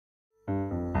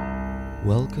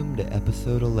Welcome to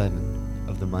episode 11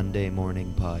 of the Monday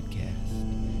Morning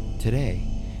Podcast. Today,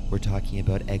 we're talking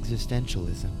about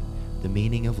existentialism, the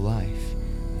meaning of life,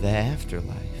 the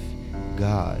afterlife,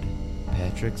 God,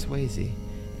 Patrick Swayze,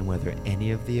 and whether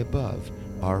any of the above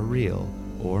are real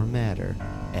or matter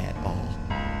at all.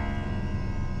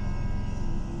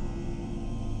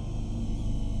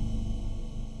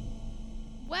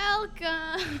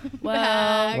 Welcome.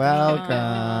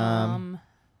 Welcome.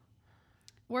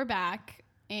 We're back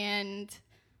and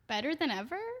better than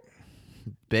ever.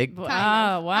 Big. Kind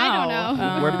Oh, of. wow. I don't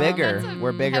know. We're bigger. That's a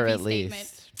We're bigger heavy at statement.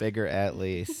 least. Bigger at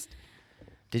least.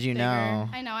 Did you Bigger. know?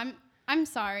 I know. I'm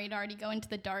sorry to already go into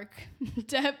the dark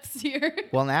depths here.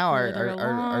 Well, now Further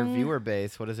our along. viewer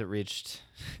base, what has it reached?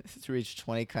 It's reached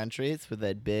 20 countries with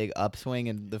that big upswing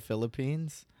in the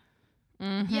Philippines.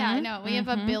 Yeah, I know. We have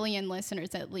a billion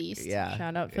listeners at least. Yeah.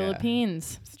 Shout out yeah.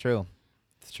 Philippines. It's true.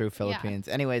 It's true, Philippines.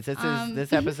 Anyways,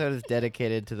 this episode is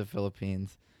dedicated to the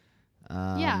Philippines.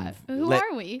 Yeah. Who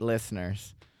are we?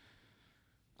 Listeners.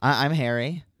 I'm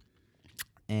Harry,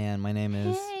 and my name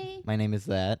is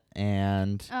that,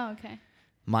 and Oh, okay.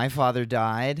 my father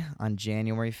died on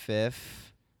January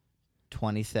 5th,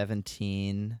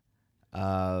 2017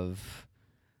 of,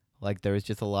 like, there was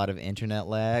just a lot of internet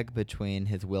lag between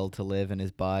his will to live and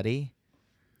his body.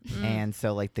 And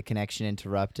so, like, the connection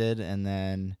interrupted, and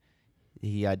then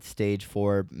he had stage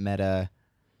 4 metastatic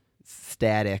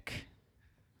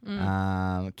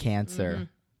cancer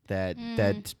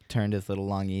that turned his little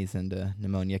lungies into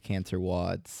pneumonia cancer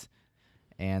wads.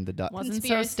 And the Wasn't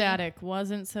Conspiracy.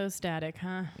 Wasn't so static,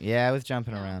 huh? yeah, it was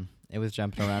jumping around. It was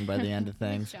jumping around by the end of He's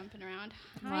things. jumping around.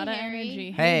 A Hi, lot of Harry.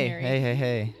 energy. Hey,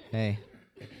 Harry. hey.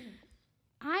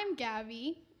 I'm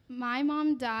Gabby. My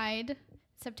mom died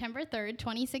September 3rd,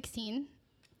 2016.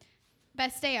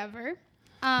 Best day ever.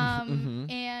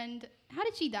 And how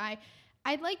did she die?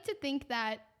 I'd like to think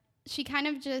that she kind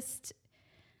of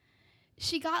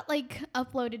she got like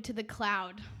uploaded to the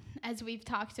cloud, as we've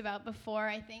talked about before,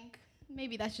 I think.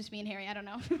 Maybe that's just me and Harry, I don't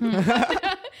know.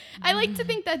 I like to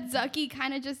think that Zucky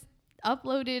kind of just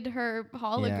uploaded her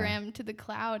hologram to the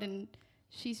cloud and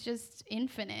she's just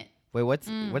infinite. Wait, what's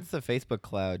the Facebook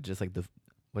cloud? Just like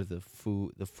what is the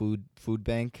food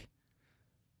bank?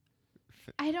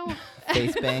 I don't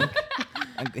Face bank?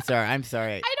 I'm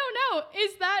sorry. I don't know.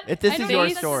 Is that This I is don't your know if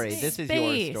that's story. a thing. This is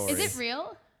Space. your story. Is it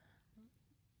real?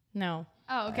 No.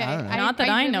 Oh, okay. I don't know. Not that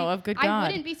I know of, good I God.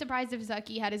 wouldn't be surprised if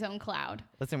Zucky had his own cloud.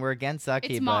 Listen, we're against Zucky,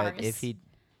 It's but Mars. if he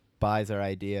buys our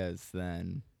ideas,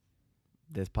 then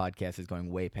this podcast is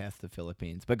going way past the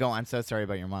Philippines. But go on. I'm so sorry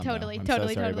about your mom. Totally, though. I'm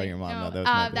totally, so sorry totally. about your mom. No, though.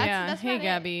 That was my bad. that's Hey, about it.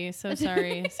 Gabby. So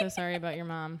sorry. So sorry about your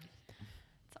mom.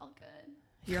 It's all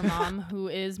good. Your mom, who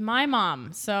is my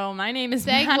mom. So my name is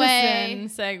Segue. Madison.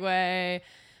 Segue.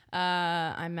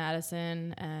 I'm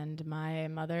Madison, and my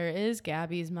mother is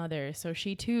Gabby's mother. So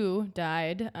she too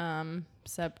died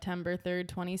September 3rd,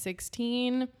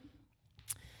 2016.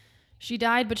 She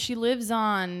died, but she lives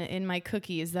on in my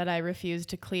cookies that I refuse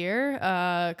to clear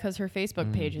because her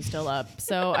Facebook page is still up.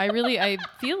 So I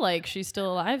feel like she's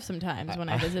still alive sometimes when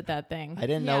I visit that thing. I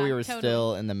didn't know Yeah, we were totally.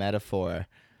 still in the metaphor.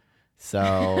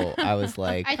 So I was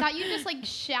like, I thought you just like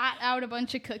shat out a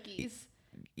bunch of cookies.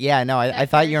 yeah, no, I at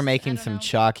thought you were first, making I don't some know.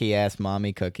 chalky ass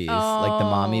mommy cookies, like the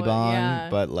mommy Oh, bong, yeah.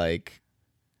 but like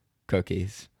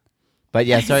cookies. But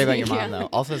yeah, sorry about your mom Yeah. though.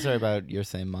 Also sorry about your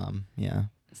same mom. Yeah,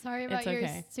 Sorry about It's your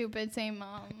okay. stupid same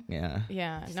mom. yeah.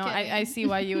 Yeah, Just no, kidding. I see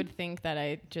why you would think that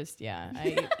I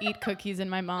eat cookies in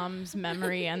my mom's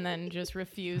memory and then just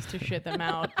refuse to shit them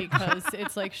out because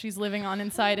it's like she's living on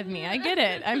inside of me. I get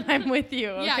it. I'm with you.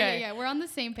 Okay. Yeah. We're on the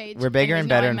same page. We're bigger Anyways, and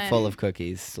no, better I and meant- full of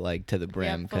cookies, like to the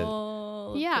brim. Yeah, 'cause-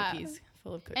 full Yeah. of cookies.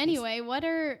 Full of cookies. Anyway, what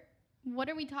are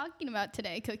we talking about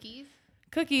today? Cookies.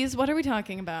 Cookies, what are we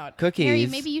talking about? cookies. Harry,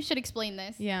 maybe you should explain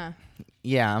this. Yeah.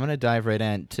 Yeah, I'm gonna dive right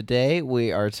in. Today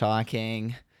we are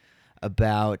talking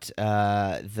about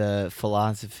the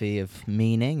philosophy of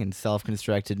meaning and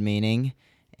self-constructed meaning,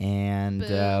 and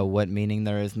Boo. what meaning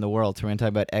there is in the world. So we're gonna talk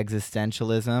about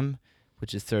existentialism,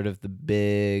 which is sort of the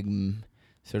big,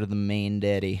 sort of the main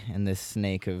daddy in this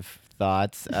snake of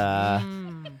thoughts.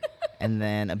 And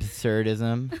then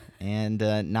absurdism and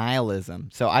nihilism.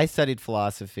 So I studied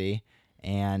philosophy,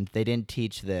 and they didn't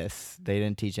teach this. They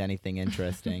didn't teach anything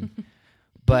interesting.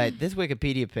 But this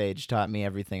Wikipedia page taught me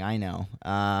everything I know.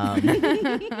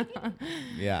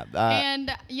 Yeah.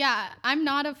 And yeah, I'm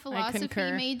not a philosophy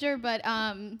concur. major, but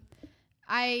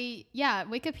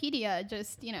Wikipedia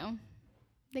just,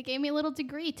 they gave me a little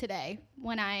degree today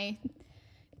when I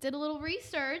did a little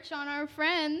research on our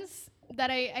friends that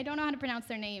I don't know how to pronounce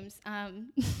their names.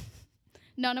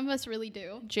 None of us really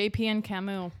do. JP and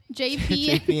Camus. JP.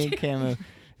 JP and Camus.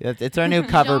 It's our new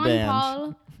cover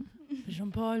band.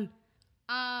 Jean-Paul.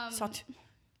 Jean-Paul.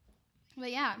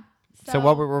 But yeah. So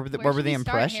what were where the should we start, Harry?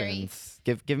 impressions?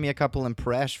 Give me a couple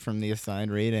impressions from the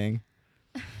assigned reading.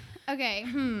 Okay.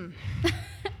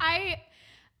 I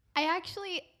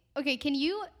actually, okay, can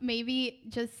you maybe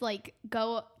just like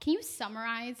can you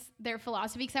summarize their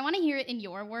philosophy? Because I want to hear it in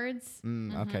your words.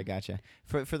 Okay, gotcha.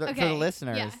 For the Okay,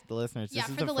 listeners, yeah. this Yeah, is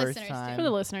for the the first listeners, too. time. For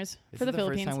the listeners. This For is the the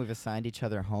Philippines. first time we've assigned each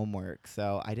other homework,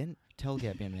 so I didn't tell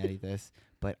Gabby and Maddie this,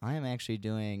 but I am actually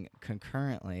doing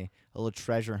concurrently a little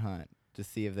treasure hunt to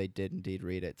see if they did indeed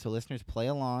read it. So listeners, play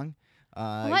along.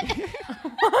 What?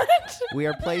 We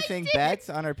are placing bets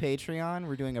on our Patreon.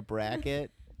 We're doing a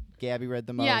bracket. Gabby read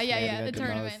the most. Yeah, Maddie the read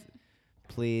tournament. most.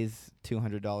 Please,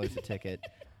 $200 a ticket.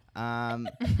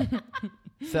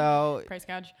 So Price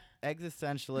gouge.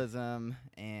 existentialism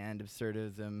and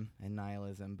absurdism and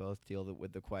nihilism both deal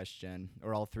with the question,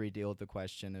 or all three deal with the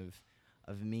question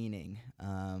of meaning,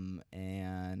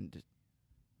 and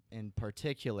in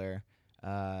particular,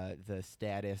 the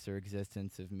status or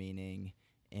existence of meaning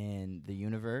in the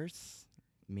universe,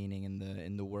 meaning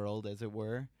in the world, as it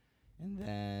were, and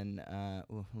then a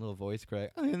little voice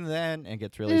crack, and then it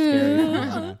gets really scary. from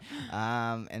here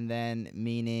on. And then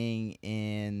meaning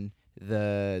in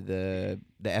the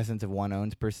essence of one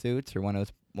owns pursuits, or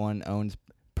one owns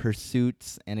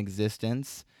pursuits and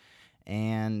existence,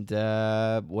 and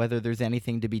whether there's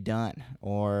anything to be done,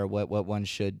 or what one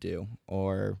should do,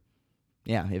 or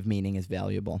if meaning is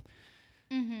valuable.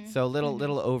 So little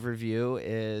overview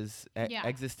is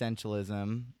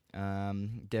existentialism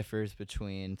differs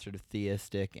between sort of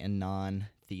theistic and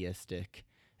non-theistic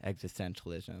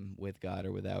existentialism, with God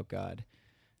or without God.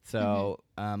 So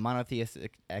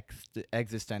monotheistic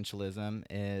existentialism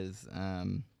is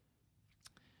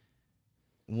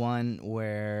one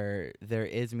where there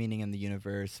is meaning in the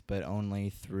universe, but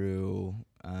only through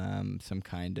some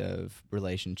kind of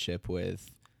relationship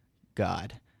with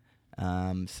God.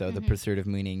 So the pursuit of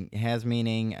meaning has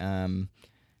meaning.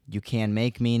 You can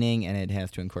make meaning, and it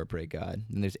has to incorporate God.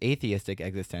 And there's atheistic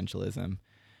existentialism,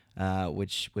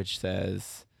 which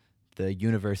says the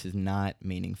universe is not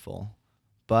meaningful,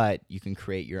 but you can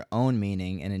create your own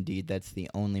meaning, and indeed that's the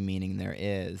only meaning there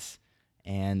is,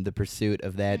 and the pursuit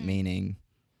of that meaning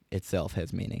itself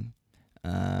has meaning.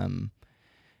 And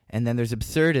then there's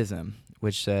absurdism,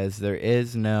 which says there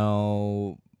is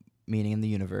no meaning in the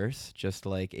universe, just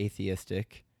like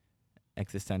atheistic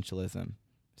existentialism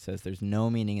says there's no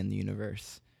meaning in the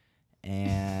universe.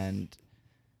 And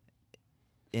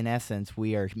in essence,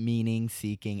 we are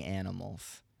meaning-seeking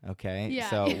animals, okay? Yeah.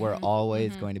 So we're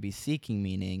always going to be seeking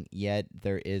meaning, yet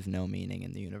there is no meaning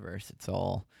in the universe. It's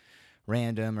all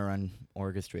random or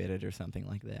unorchestrated or something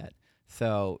like that.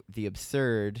 So the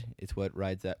absurd is what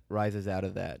rises out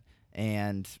of that.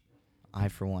 And I,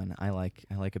 for one, I like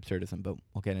absurdism, but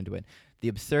we'll get into it. The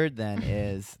absurd then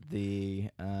is the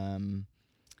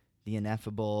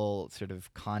ineffable sort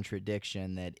of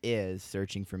contradiction that is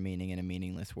searching for meaning in a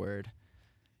meaningless word.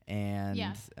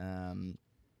 And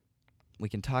we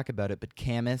can talk about it, but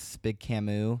Camus, Big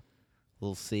Camus,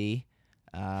 little C,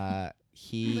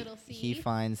 he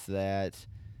finds that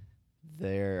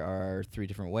there are three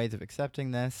different ways of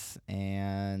accepting this,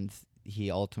 and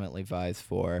he ultimately vies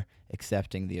for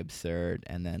accepting the absurd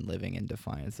and then living in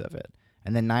defiance of it.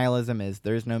 And then nihilism is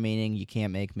there's no meaning, you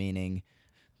can't make meaning,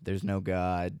 there's no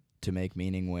God to make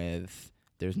meaning with,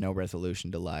 there's no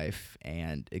resolution to life,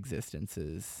 and existence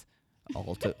is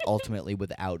ultimately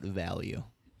without value.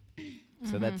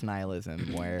 So that's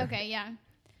nihilism, where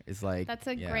it's like That's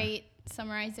a great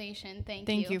summarization.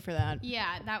 Thank you for that.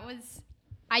 Yeah, that was.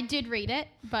 I did read it,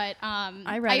 but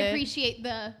I read it. appreciate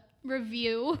the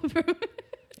review.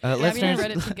 Gabby and I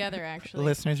read it together, actually.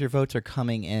 Listeners, your votes are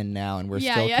coming in now, and we're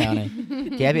still counting.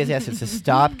 Gabby has asked us to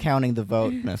stop counting the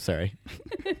vote. No, sorry.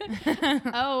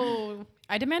 Oh,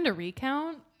 I demand a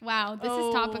recount. wow, this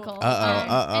is topical.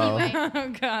 Uh-oh. Anyway, Oh,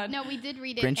 God. no, we did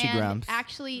read it, Grinchy and Grumps.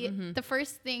 actually, the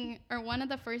first thing, or one of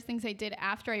the first things I did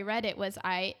after I read it was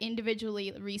I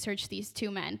individually researched these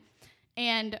two men.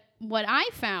 And what I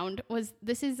found was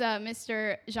this is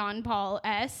Mr. Jean-Paul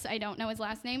S. I don't know his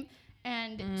last name.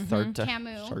 And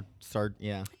Camus.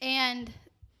 And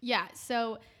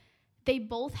so they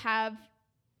both have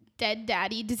dead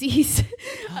daddy disease.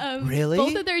 Really?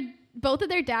 Both of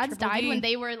their dads Triple died D. when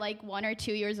they were like 1 or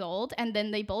 2 years old, and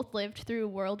then they both lived through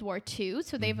World War II.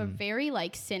 So they have a very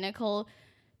like cynical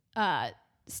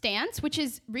stance, which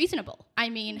is reasonable. I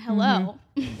mean, hello.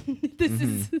 This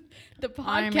is the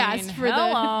podcast for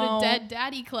the Dead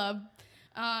Daddy Club.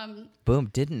 Boom.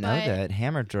 Didn't know but- that.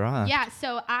 Hammer draw. Yeah,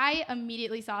 so I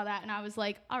immediately saw that and I was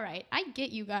like, all right, I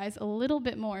get you guys a little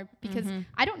bit more because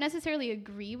I don't necessarily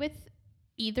agree with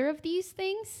either of these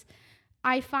things.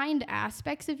 I find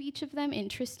aspects of each of them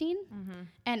interesting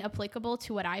and applicable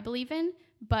to what I believe in,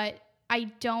 but I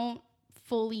don't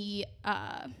fully,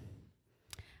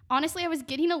 honestly, I was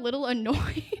getting a little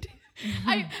annoyed.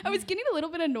 I was getting a little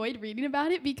bit annoyed reading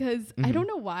about it because I don't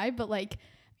know why, but like,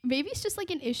 maybe it's just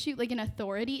like an issue, like an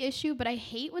authority issue, but I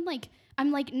hate when like,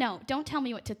 I'm like, no, don't tell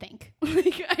me what to think.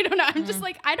 Like, I don't know. I'm just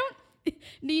like, I don't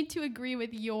need to agree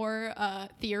with your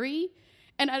theory.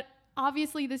 And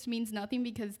obviously this means nothing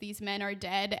because these men are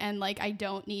dead and like, I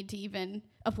don't need to even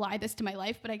apply this to my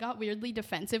life, but I got weirdly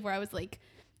defensive where I was like,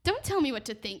 don't tell me what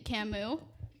to think, Camus.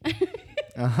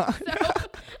 Uh-huh. So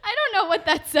I don't know what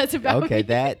that says about Okay, me.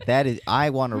 that is.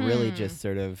 I want to really just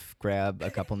sort of grab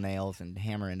a couple nails and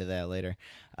hammer into that later.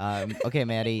 Okay,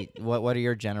 Maddie, what are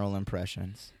your general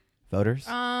impressions? Voters?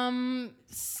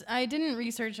 I didn't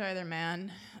research either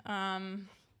man,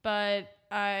 but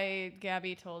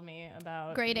Gabby told me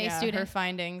about Grade A her student.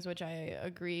 findings, which I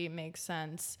agree makes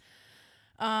sense.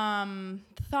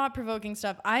 Thought-provoking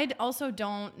stuff. I also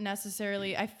don't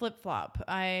necessarily, I flip-flop.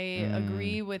 I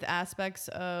agree with aspects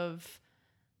of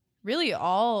really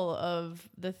all of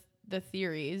the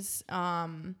theories.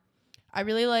 I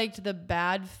really liked the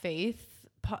bad faith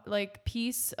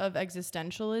piece of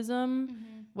existentialism,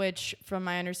 which from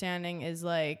my understanding is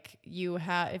like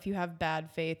if you have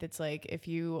bad faith, it's like if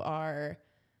you are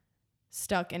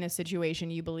stuck in a situation,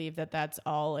 you believe that that's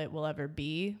all it will ever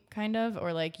be, kind of,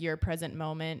 or like your present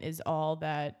moment is all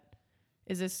that.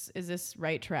 Is this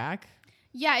right track?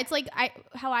 Yeah, it's like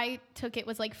how I took it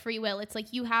was like free will. It's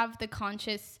like you have the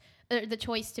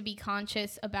choice to be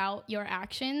conscious about your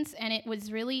actions, and it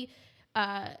was really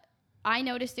I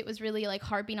noticed it was really like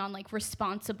harping on like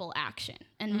responsible action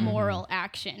and moral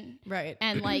action. Right.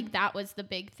 And like that was the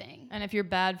big thing. And if you're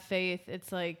bad faith,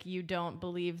 it's like you don't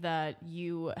believe that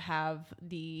you have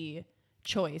the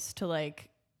choice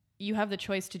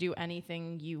to do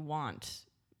anything you want.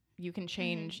 You can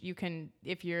change,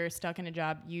 if you're stuck in a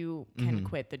job, you can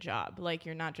quit the job. Like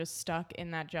you're not just stuck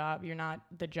in that job. You're not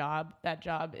the job. That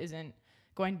job isn't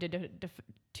going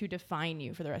to define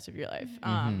you for the rest of your life.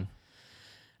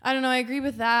 I don't know. I agree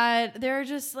with that. They're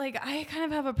just like, I kind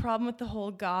of have a problem with the whole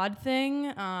God thing.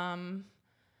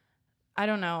 I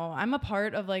don't know. I'm a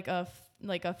part of like a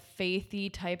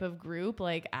faithy type of group.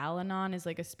 Like Al-Anon is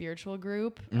like a spiritual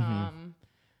group.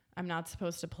 I'm not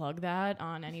supposed to plug that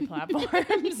on any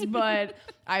platforms, but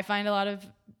I find a lot of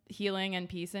healing and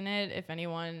peace in it. If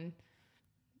anyone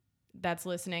that's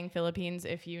listening, Philippines,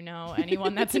 if you know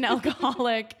anyone that's an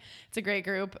alcoholic, it's a great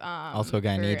group. Also a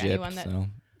guy in Egypt, so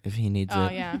if he needs it. Oh,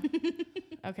 yeah.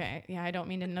 Okay. Yeah, I don't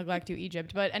mean to neglect you,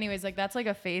 Egypt. But anyways, like that's like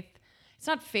a faith. It's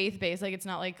not faith-based. Like it's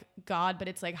not like God, but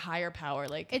it's like higher power.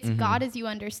 Like It's God as you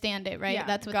understand it, right? Yeah,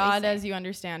 That's what God they say. as you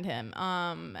understand him.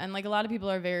 And like a lot of people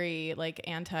are very like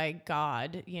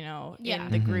anti-God, in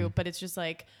the group, but it's just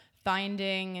like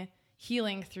finding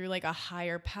healing through like a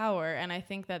higher power. And I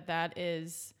think that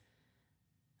is,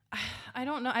 I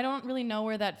don't know. I don't really know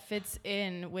where that fits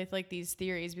in with like these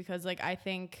theories because like I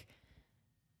think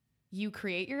you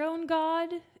create your own God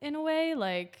in a way,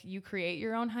 like you create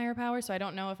your own higher power. So I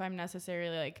don't know if I'm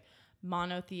necessarily like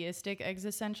monotheistic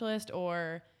existentialist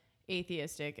or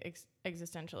atheistic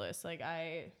existentialist. Like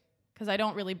because I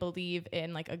don't really believe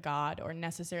in like a God or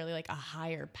necessarily like a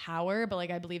higher power, but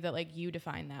like I believe that like you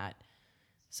define that.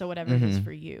 So whatever it is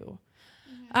for you.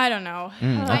 I don't know.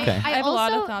 Okay. I have a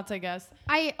lot of also- thoughts, I guess.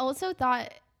 I also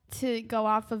thought to go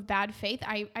off of bad faith,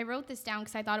 I wrote this down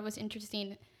because I thought it was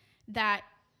interesting that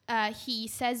he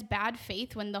says bad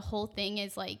faith when the whole thing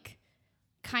is like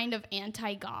kind of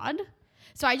anti-God.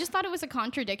 So I just thought it was a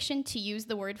contradiction to use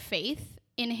the word faith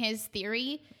in his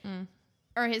theory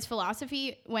or his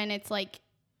philosophy when it's like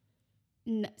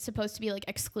supposed to be like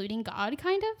excluding God,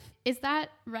 kind of. Is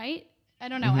that right? I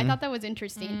don't know. I thought that was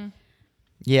interesting.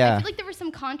 Yeah. I feel like there were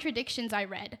some contradictions I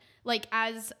read. Like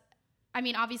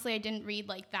obviously I didn't read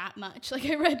like that much. Like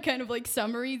I read kind of like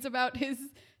summaries about his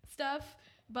stuff,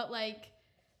 but like,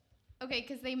 okay,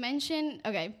 because they mention,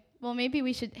 okay, well maybe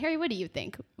we should, Harry, what do you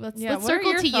think? Let's what are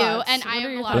circle your to thoughts? you, and What I are have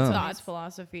a your lot of on these thoughts.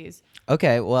 philosophies.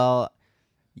 Okay, well,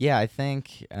 yeah, I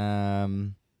think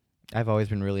I've always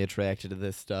been really attracted to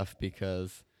this stuff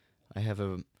because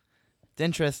it's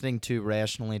interesting to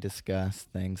rationally discuss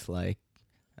things like,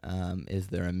 is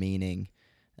there a meaning?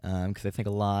 Because I think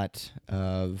a lot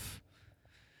of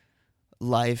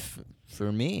life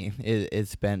for me is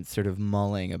spent sort of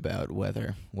mulling about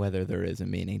whether there is a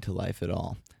meaning to life at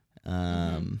all.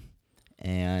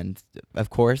 And of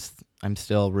course, I'm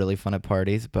still really fun at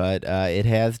parties, but it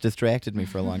has distracted me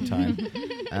for a long time.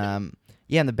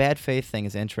 Yeah, and the bad faith thing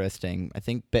is interesting. I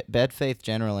think bad faith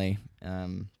generally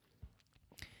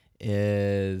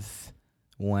is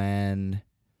when,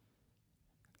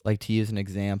 like, to use an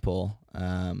example,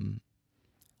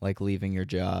 like leaving your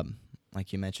job.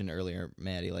 Like you mentioned earlier,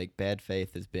 Maddie, like bad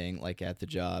faith is being like at the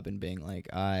job and being like,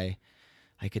 I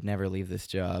could never leave this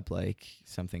job. Like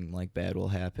something like bad will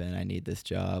happen. I need this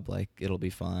job. Like it'll be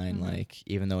fine. Mm-hmm. Like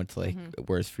even though it's like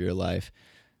worse for your life.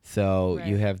 So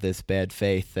you have this bad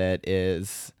faith that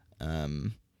is,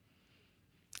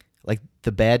 like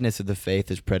the badness of the faith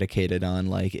is predicated on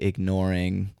like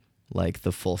ignoring like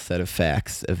the full set of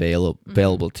facts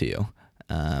available to you.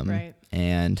 Right.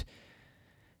 And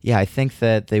yeah, I think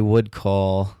that they would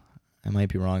call, I might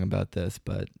be wrong about this,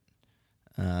 but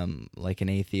like an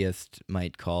atheist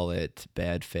might call it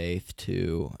bad faith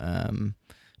to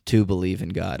believe in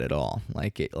God at all.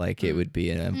 Like it would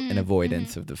be an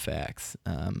avoidance of the facts.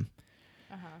 And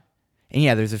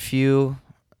yeah, there's a few.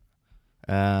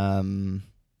 Yeah,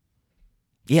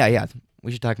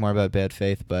 we should talk more about bad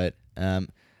faith, but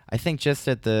I think just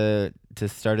to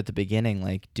start at the beginning,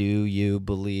 like, do you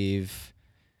believe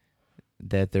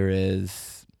that there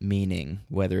is meaning,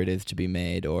 whether it is to be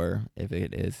made or if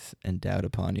it is endowed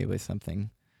upon you as something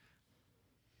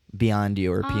beyond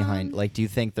you or behind? Like, do you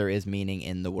think there is meaning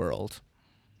in the world?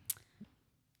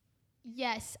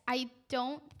 Yes, I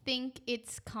don't think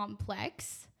it's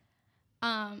complex,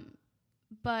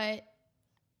 but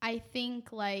I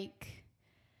think like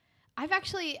I've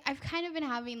kind of been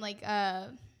having like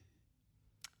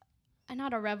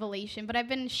not a revelation, but I've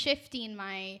been shifting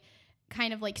my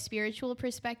kind of like spiritual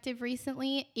perspective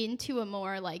recently into a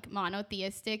more like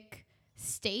monotheistic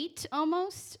state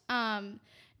almost.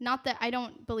 Not that I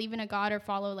don't believe in a God or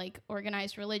follow like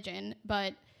organized religion,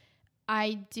 but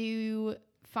I do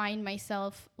find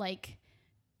myself like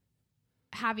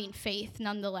having faith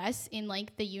nonetheless in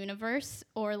like the universe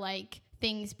or like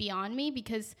things beyond me,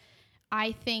 because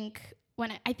I think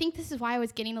this is why I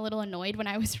was getting a little annoyed when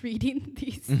I was reading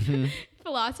these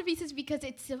philosophies, is because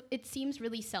it seems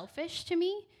really selfish to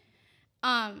me,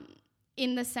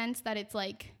 in the sense that it's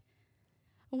like,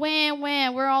 when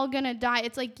we're all gonna die.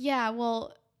 It's like, yeah,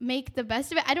 well, make the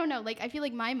best of it. I don't know. Like, I feel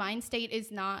like my mind state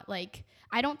is not like,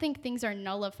 I don't think things are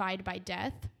nullified by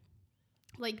death,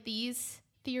 like these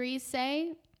theories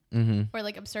say, or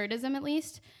like absurdism at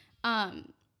least.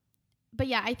 But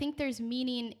yeah, I think there's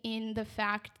meaning in the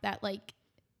fact that like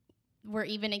we're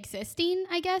even existing,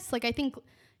 I guess. Like I think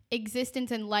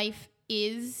existence and life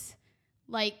is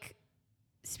like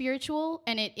spiritual,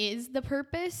 and it is the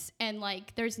purpose, and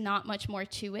like there's not much more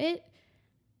to it,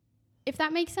 if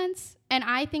that makes sense. And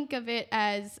I think of it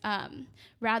as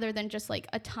rather than just like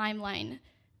a timeline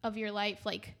of your life,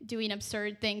 like doing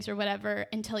absurd things or whatever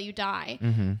until you die.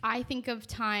 I think of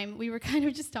time, we were kind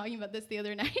of just talking about this the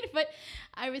other night, but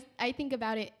I think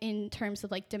about it in terms of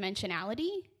like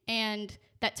dimensionality, and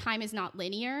that time is not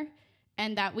linear,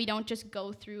 and that we don't just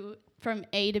go through from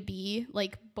A to B,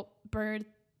 like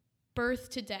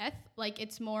birth to death. Like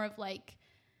it's more of like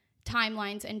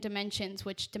timelines and dimensions,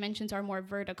 which dimensions are more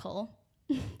vertical.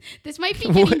 This might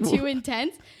be getting too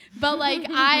intense, but like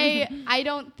I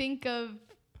don't think of,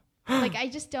 like, I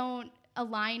just don't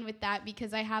align with that,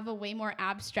 because I have a way more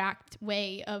abstract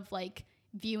way of like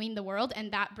viewing the world,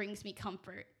 and that brings me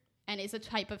comfort and is a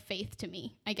type of faith to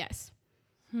me, I guess.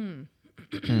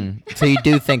 So you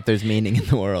do think there's meaning in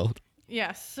the world?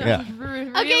 Yes. Yeah.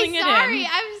 Okay, sorry.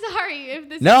 I'm sorry if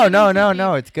this.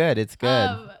 No. It's good. It's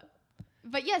good.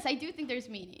 But yes, I do think there's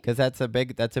meaning. Because that's a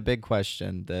big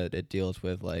question that it deals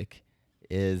with. Like,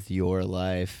 is your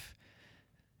life?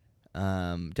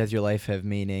 Does your life have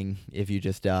meaning if you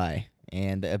just die?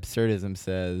 And absurdism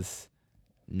says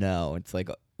no. It's like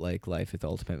life is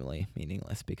ultimately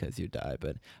meaningless because you die.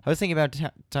 But I was thinking about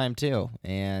time too,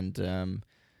 and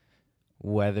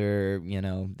whether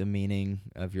the meaning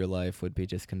of your life would be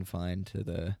just confined to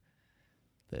the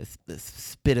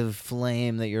spit of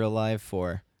flame that you're alive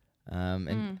for. And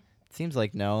it seems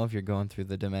like no, if you're going through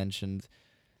the dimensions.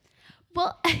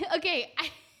 Well, okay,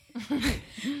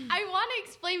 I want to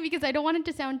explain, because I don't want it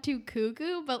to sound too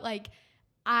cuckoo, but like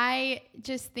I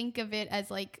just think of it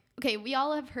as like, okay, we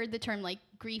all have heard the term like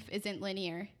grief isn't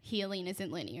linear, healing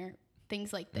isn't linear,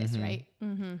 things like this, right?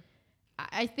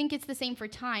 I think it's the same for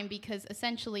time, because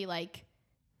essentially like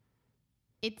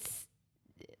it's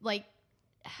like,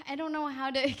 I don't know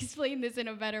how to explain this in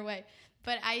a better way,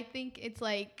 but I think it's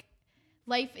like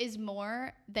life is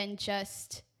more than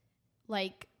just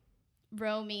like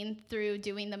roaming through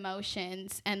doing the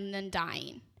motions and then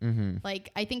dying. Mm-hmm.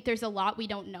 Like, I think there's a lot we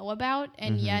don't know about.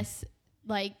 And yes,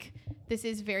 like, this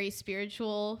is very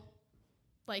spiritual,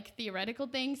 like, theoretical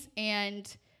things. And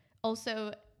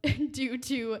also due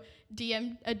to a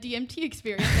DMT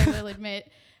experience, I will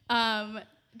admit,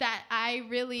 that I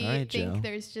really think Joe.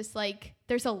 there's just, like,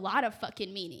 there's a lot of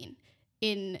fucking meaning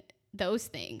in those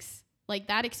things. Like,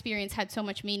 that experience had so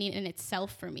much meaning in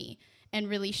itself for me and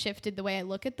really shifted the way I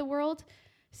look at the world.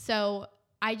 So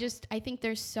I think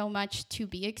there's so much to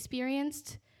be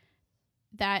experienced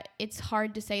that it's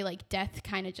hard to say, like, death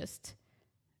kind of just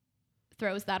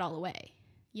throws that all away,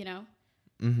 you know?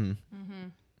 Mm-hmm.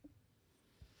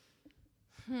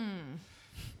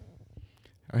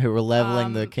 All right, we're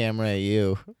leveling the camera at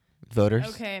you, voters.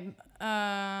 Okay.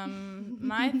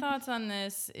 My thoughts on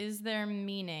this, is there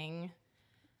meaning?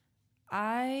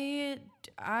 I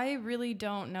really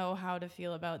don't know how to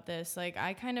feel about this. Like,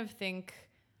 I kind of think,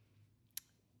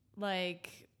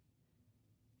 like,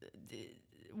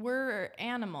 we're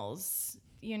animals,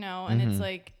 you know, and it's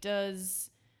like,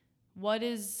 what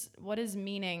is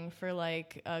meaning for,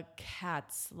 like, a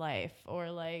cat's life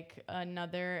or, like,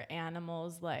 another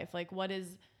animal's life? Like, what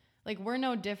is, like, we're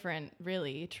no different,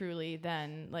 really, truly,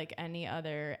 than, like, any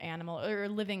other animal or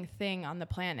living thing on the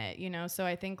planet, you know? So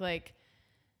I think, like,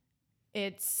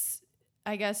 it's,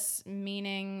 I guess,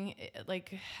 meaning,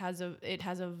 like, it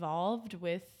has evolved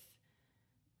with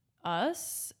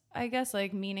us. I guess,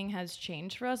 like, meaning has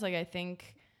changed for us. Like, I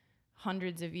think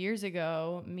hundreds of years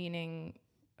ago, meaning,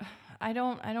 I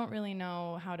don't really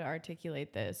know how to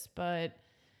articulate this, but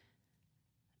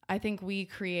I think we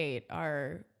create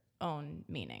our own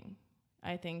meaning.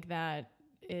 I think that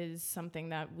is something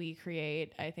that we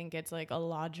create. I think it's, like, a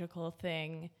logical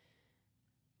thing.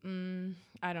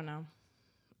 I don't know.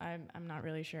 I'm not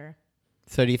really sure.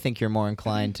 So do you think you're more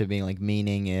inclined to being like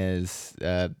meaning is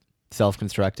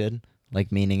self-constructed?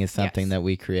 Like meaning is something that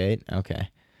we create? Okay.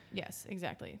 Yes,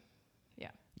 exactly.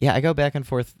 Yeah. Yeah, I go back and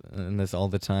forth in this all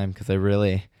the time because I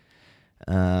really,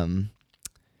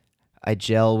 I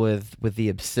gel with the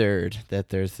absurd that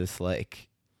there's this like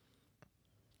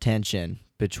tension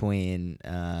between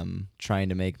trying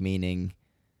to make meaning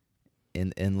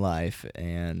in life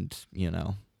and, you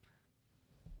know,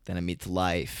 then it meets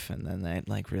life and then that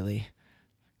like really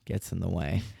gets in the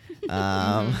way.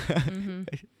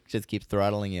 Just keeps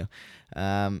throttling you.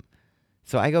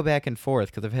 So I go back and forth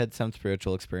because I've had some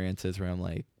spiritual experiences where I'm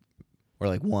like, or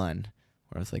like one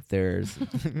where I was like, there's,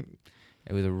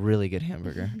 it was a really good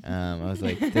hamburger. I was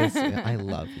like, this, I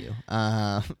love you.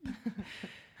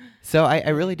 So I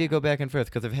really do go back and forth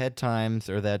because I've had times,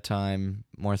 or that time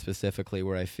more specifically,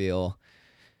 where I feel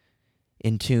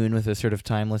in tune with a sort of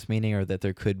timeless meaning, or that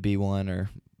there could be one,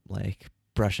 or like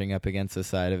brushing up against the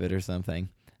side of it or something.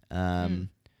 But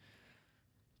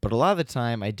a lot of the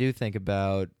time I do think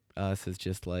about us as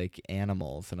just like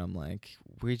animals, and I'm like,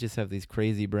 we just have these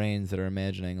crazy brains that are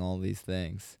imagining all these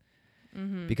things.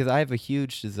 Because I have a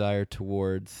huge desire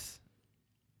towards,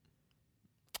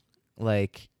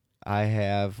 like, I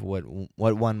have what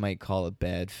one might call a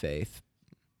bad faith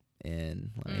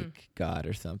in like God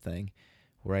or something,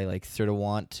 where I like sort of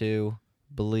want to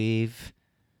believe,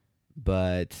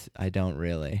 but I don't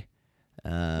really.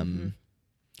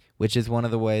 Which is one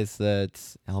of the ways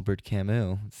that Albert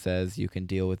Camus says you can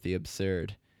deal with the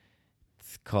absurd.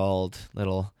 It's called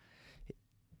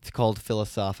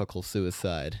philosophical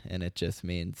suicide, and it just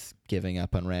means giving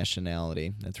up on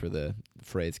rationality. That's where the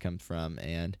phrase comes from,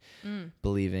 and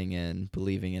believing in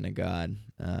a God,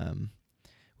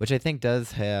 which I think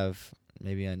does have,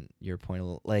 maybe on your point, a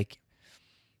little, like,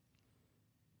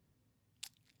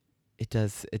 it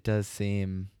does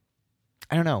seem,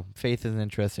 I don't know, faith is an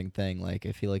interesting thing. Like,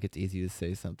 I feel like it's easy to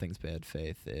say something's bad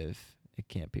faith if it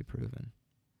can't be proven.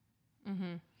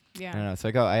 Yeah. I don't know. So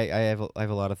I have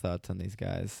a lot of thoughts on these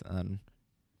guys.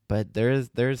 But there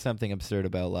is something absurd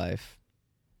about life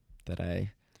that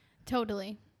I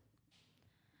Totally.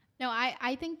 No,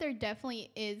 I think there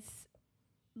definitely is.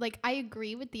 Like, I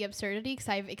agree with the absurdity because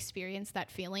I've experienced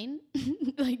that feeling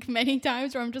like many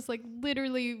times where I'm just like,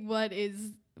 literally, what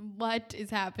is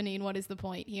happening? What is the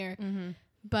point here?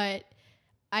 But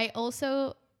I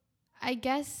also, I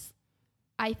guess,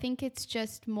 I think it's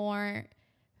just more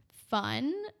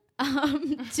fun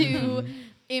to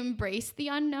embrace the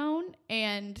unknown.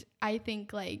 And I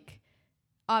think, like,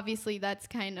 obviously that's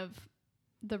kind of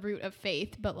the root of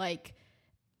faith, but like,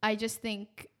 I just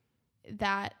think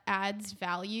that adds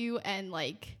value and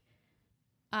like,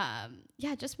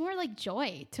 just more like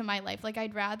joy to my life. Like,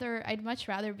 I'd much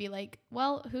rather be like,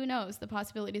 well, who knows? The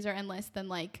possibilities are endless than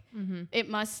like, I'm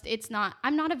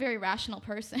not a very rational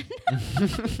person, I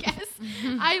guess.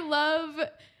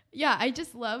 I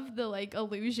just love the like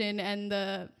illusion and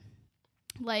the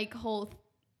like whole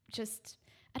just,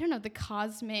 I don't know, the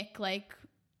cosmic, like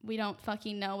we don't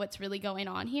fucking know what's really going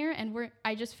on here. And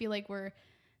I just feel like we're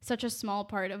such a small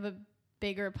part of a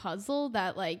bigger puzzle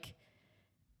that like,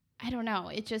 I don't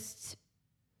know,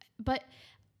 but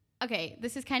okay,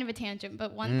 this is kind of a tangent,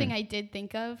 but one thing I did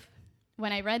think of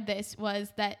when I read this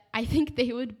was that I think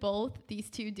these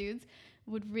two dudes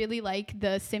would really like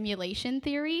the simulation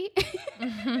theory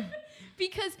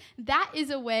because that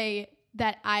is a way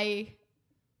that I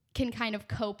can kind of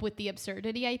cope with the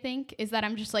absurdity, I think, is that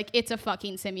I'm just like, it's a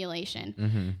fucking simulation.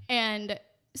 Mm-hmm. And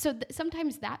so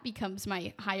sometimes that becomes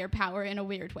my higher power in a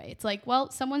weird way. It's like,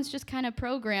 well, someone's just kind of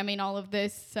programming all of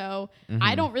this. So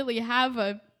I don't really have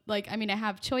I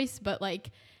have choice, but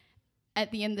like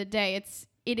at the end of the day,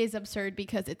 it is absurd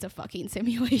because it's a fucking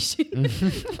simulation.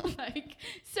 Like,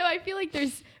 so I feel like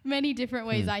there's many different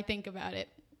ways I think about it.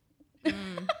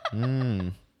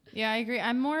 Yeah, I agree.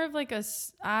 I'm more of like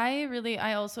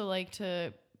I also like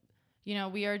to,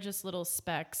 we are just little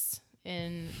specks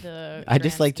in the I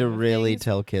just like to grand scheme of really things.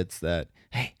 tell kids that,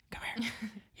 hey, come here.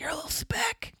 You're a little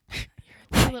speck.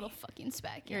 You're a little fucking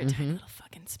speck. You're a tiny little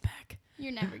fucking speck.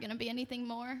 You're never going to be anything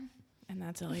more. And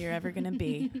that's all you're ever going to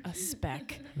be, a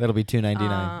speck. That'll be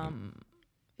 $2.99.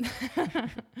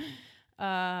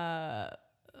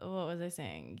 What was I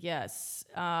saying? Yes.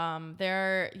 We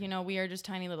are just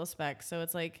tiny little specks. So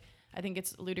it's like, I think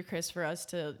it's ludicrous for us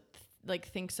to like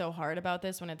think so hard about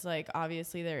this when it's like,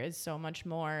 obviously there is so much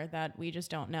more that we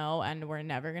just don't know and we're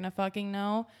never going to fucking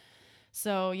know.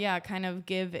 So yeah, kind of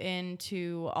give in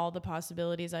to all the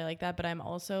possibilities. I like that. But I'm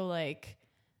also like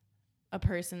a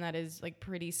person that is like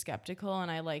pretty skeptical and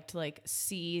I like to like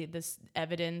see this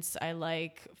evidence. I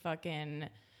like fucking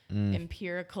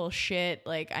empirical shit.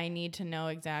 Like I need to know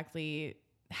exactly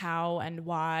how and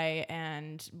why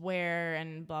and where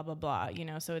and blah, blah, blah,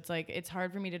 so it's like, it's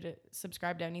hard for me to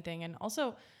subscribe to anything. And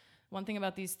also one thing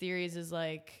about these theories is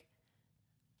like,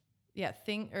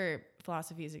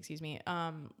 philosophies, excuse me.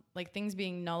 Like things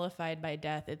being nullified by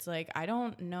death. It's like, I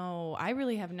don't know. I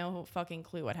really have no fucking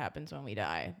clue what happens when we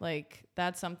die. Like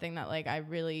that's something that like, I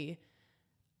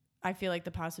feel like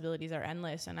the possibilities are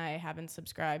endless and I haven't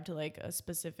subscribed to like a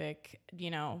specific,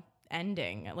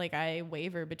 ending. Like I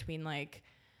waver between like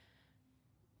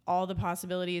all the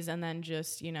possibilities and then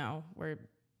just,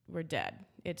 we're dead.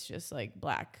 It's just like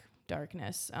black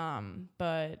darkness.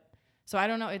 But so I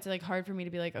don't know. It's like hard for me to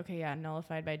be like, okay, yeah,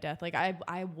 nullified by death. Like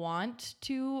I want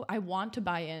to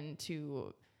buy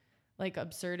into like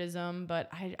absurdism, but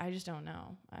I just don't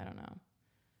know. I don't know.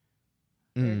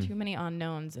 There are too many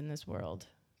unknowns in this world.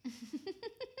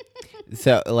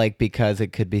 So like, because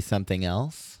it could be something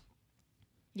else?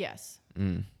 Yes.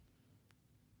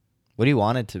 What do you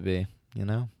want it to be,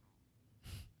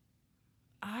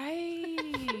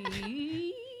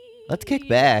 Let's kick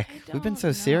back. We've been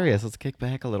so serious. Let's kick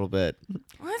back a little bit.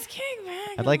 Let's kick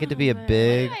back. I'd like it to be a What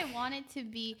big... do I want it to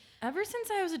be? Ever since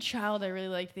I was a child, I really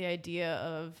liked the idea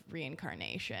of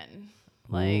reincarnation.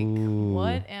 Like, Ooh.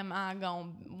 what am I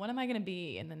gonna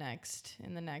be in the next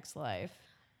life?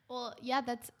 Well, yeah,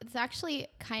 it's actually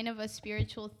kind of a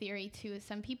spiritual theory too.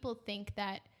 Some people think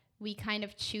that we kind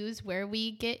of choose where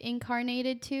we get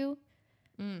incarnated to.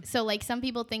 So like some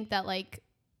people think that like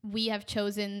we have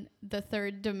chosen the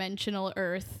third dimensional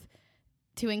Earth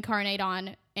to incarnate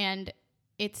on, and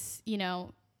it's,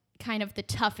 kind of the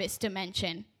toughest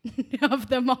dimension of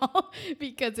them all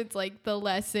because it's like the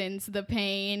lessons, the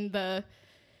pain,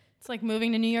 it's like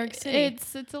moving to New York City.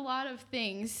 It's a lot of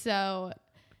things. So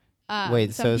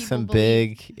Wait, so some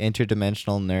big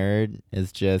interdimensional nerd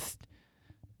is just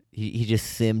he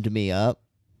just simmed me up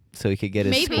so he could get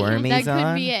his squirmies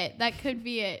on? That could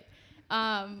be it.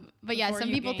 But yeah, some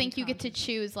people think you get to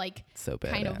choose like so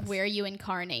kind of where you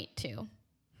incarnate to.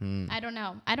 I don't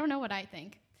know what I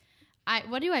think.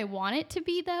 What do I want it to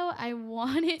be though? I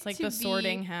want it It's like to the be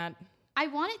Sorting Hat. I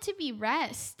want it to be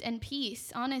rest and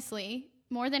peace, honestly,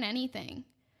 more than anything.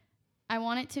 I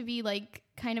want it to be like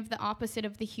kind of the opposite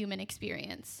of the human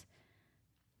experience.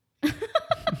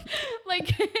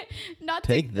 Like, not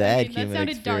Take to, that, I mean, human that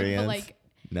sounded dark, experience. but like,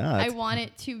 No, I want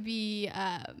it to be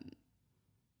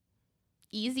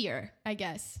easier, I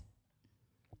guess.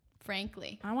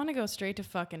 Frankly, I want to go straight to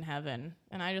fucking heaven,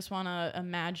 and I just want to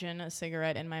imagine a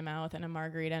cigarette in my mouth and a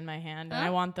margarita in my hand, and I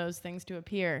want those things to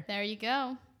appear. there you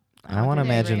go. I want to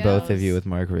There imagine it both of goes. you with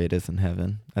margaritas in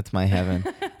heaven. That's my heaven.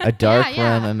 A dark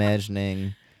Yeah. room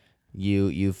imagining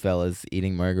you fellas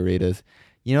eating margaritas.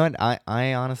 You know what?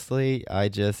 I honestly, I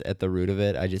just, at the root of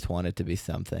it, I just want it to be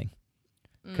something.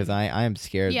 Because I am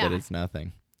scared that Yeah. it's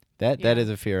nothing. That Yeah. is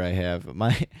a fear I have.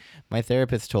 My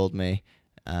therapist told me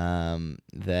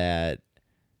that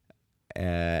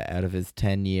out of his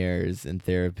 10 years in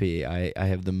therapy, I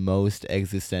have the most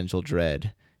existential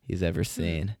dread he's ever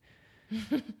seen.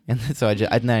 And so I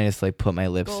just like put my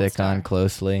lipstick star. on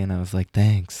closely, and I was like,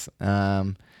 thanks.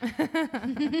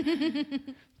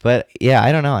 But yeah,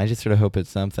 I don't know. I just sort of hope it's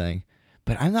something.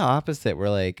 But I'm the opposite. Where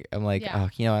like I'm like, Yeah. oh,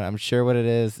 you know what? I'm sure what it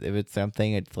is. If it's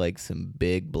something, it's like some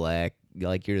big black,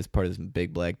 like you're just part of some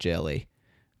big black jelly,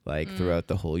 like throughout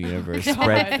the whole universe,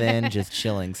 spread God. thin, just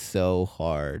chilling so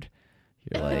hard.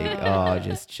 You're like, oh,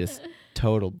 just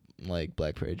total like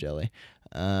blackberry jelly.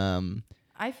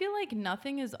 I feel like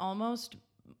nothing is almost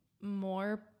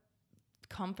more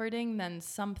comforting than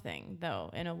something,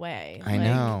 though, in a way. I like,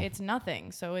 know. It's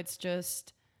nothing. So it's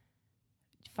just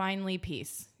finally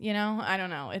peace. You know? I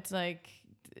don't know. It's like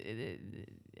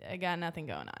I got nothing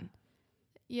going on.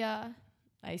 Yeah.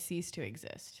 I cease to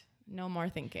exist. No more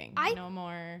thinking. No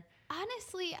more.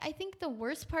 Honestly, I think the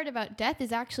worst part about death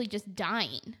is actually just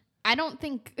dying. I don't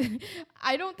think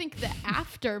the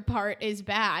after part is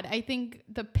bad. I think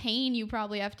the pain you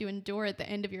probably have to endure at the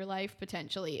end of your life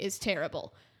potentially is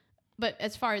terrible. But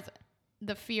as far as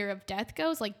the fear of death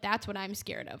goes, like that's what I'm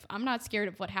scared of. I'm not scared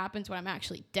of what happens when I'm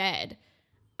actually dead.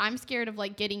 I'm scared of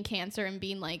like getting cancer and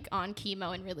being like on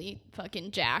chemo and really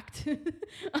fucking jacked.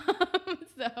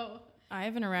 So I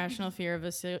have an irrational fear of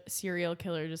a serial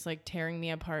killer just like tearing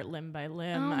me apart limb by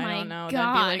limb. Oh I my don't know.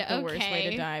 God, That'd be like the worst way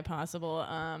okay. to die possible.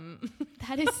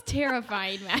 that is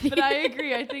terrifying, Maddie. But I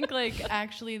agree. I think like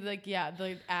actually like yeah,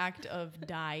 the act of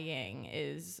dying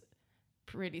is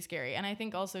pretty scary. And I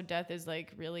think also death is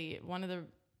like really one of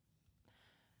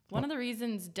the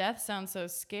reasons death sounds so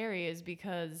scary is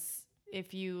because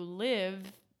if you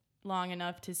live long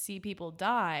enough to see people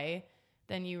die,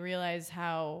 then you realize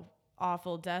how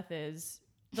awful death is.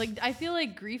 Like I feel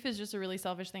like grief is just a really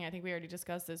selfish thing. I think we already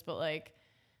discussed this, but like,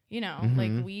 you know,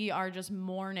 like we are just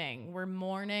mourning. We're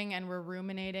mourning and we're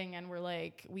ruminating and we're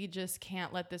like, we just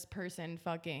can't let this person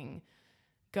fucking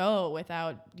go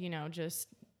without, you know, just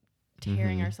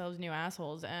tearing ourselves new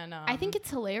assholes. And I think it's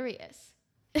hilarious.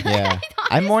 Yeah.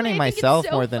 I'm Honestly, mourning I think it's myself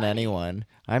so more than funny. anyone.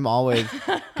 I'm always,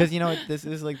 because you know, this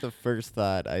is like the first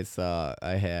thought I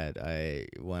had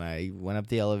when I went up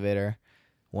the elevator,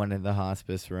 went in the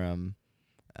hospice room,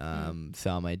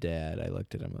 saw my dad. I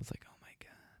looked at him. I was like, oh my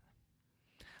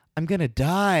God, I'm going to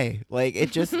die. Like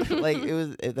it just like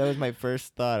that was my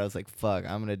first thought. I was like, fuck,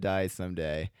 I'm going to die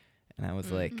someday. And I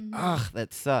was like, ugh,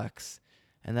 that sucks.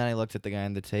 And then I looked at the guy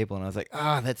on the table and I was like,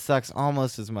 that sucks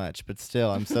almost as much, but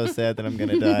still, I'm so sad that I'm going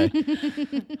to die.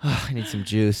 I need some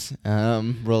juice.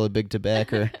 Roll a big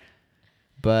tobacco.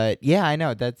 But yeah, I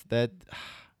know that.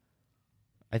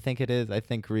 I think it is. I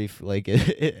think grief, like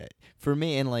for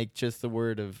me, in like just the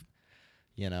word of,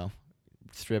 you know,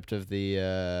 stripped of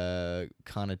the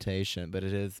connotation, but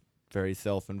it is very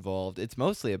self-involved. It's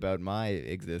mostly about my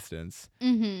existence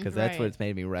because that's what Right. it's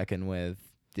made me reckon with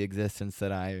the existence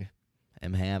that I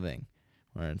am having,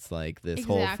 where it's like this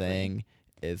whole Exactly. thing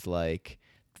is like,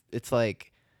 it's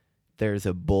like there's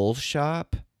a bull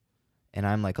shop and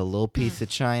I'm like a little piece of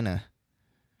china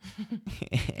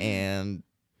and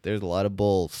there's a lot of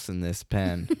bulls in this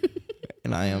pen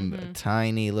and I am a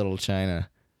tiny little china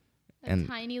A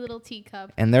tiny little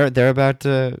teacup. and they're about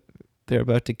to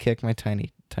kick my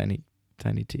tiny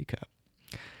teacup.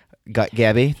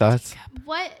 Gabby, thoughts?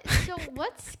 What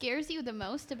scares you the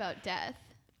most about death?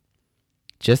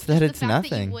 Just that The it's fact that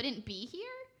nothing. you wouldn't be here?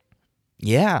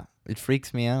 Yeah, it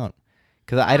freaks me out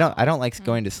because I don't like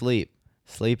going to sleep.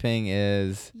 Sleeping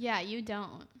is, Yeah, you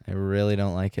don't. I really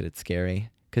don't like it. It's scary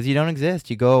because you don't exist.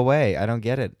 You go away. I don't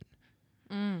get it.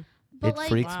 But It like,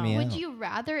 freaks me would out. you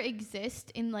rather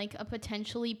exist in like a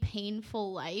potentially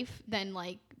painful life than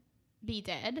like be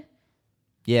dead?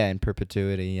 Yeah, in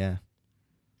perpetuity. Yeah,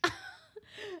 In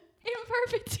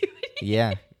perpetuity.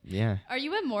 yeah. Are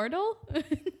you immortal?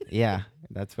 Yeah,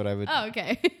 that's what I would. Oh,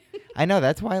 okay. I know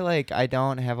that's why like I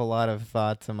don't have a lot of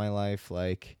thoughts in my life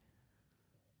like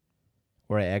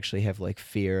where I actually have like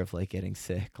fear of like getting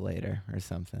sick later or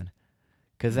something.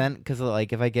 Cause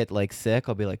like if I get like sick,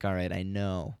 I'll be like, all right, I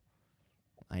know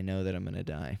that I'm gonna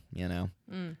die, you know.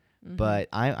 But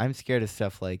I'm scared of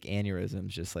stuff like aneurysms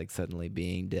just like suddenly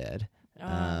being dead.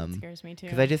 That scares me too.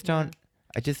 Because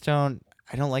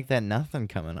I don't like that nothing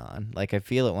coming on. Like I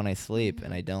feel it when I sleep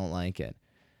and I don't like it.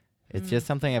 It's just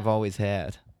something I've always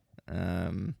had.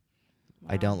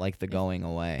 I don't like the going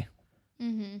away.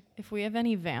 If we have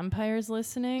any vampires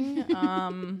listening,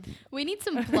 We need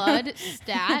some blood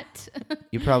stat.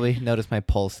 You probably noticed my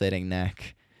pulsating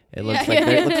neck. It looks Yeah, like yeah.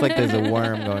 it looks like there's a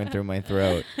worm going through my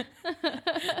throat.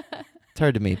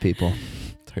 hard to meet people.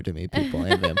 It's hard to meet people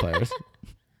and vampires.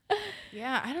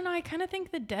 Yeah, I don't know. I kind of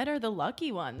think the dead are the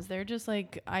lucky ones. They're just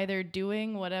like either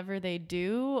doing whatever they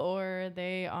do or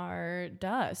they are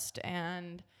dust.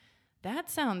 And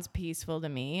that sounds peaceful to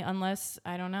me, unless,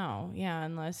 I don't know. Yeah,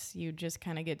 unless you just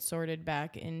kind of get sorted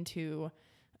back into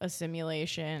a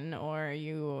simulation or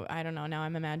you, I don't know. Now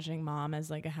I'm imagining mom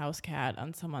as like a house cat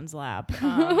on someone's lap.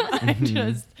 I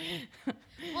just.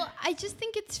 Well, I just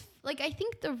think it's like, I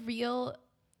think the real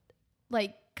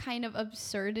like kind of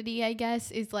absurdity, I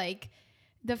guess, is like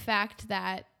the fact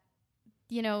that,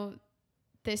 you know,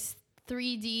 this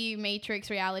 3D matrix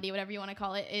reality, whatever you want to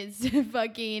call it, is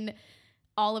fucking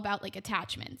all about like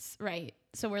attachments, right?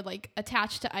 So we're like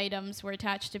attached to items, we're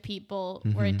attached to people,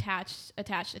 we're attached.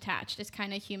 It's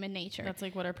kind of human nature. That's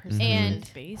like what our perception And is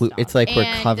based It's on. like we're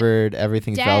And covered,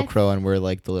 everything's death- Velcro, and we're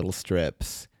like the little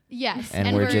strips. Yes,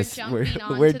 And we're just jumping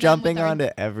onto we're them jumping with our onto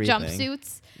everything.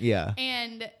 jumpsuits, Yeah.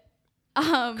 and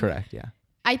Correct. Yeah.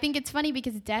 I think it's funny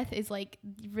because death is like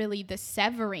really the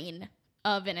severing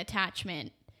of an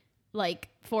attachment, like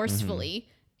forcefully.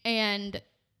 And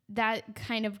that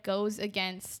kind of goes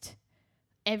against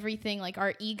everything, like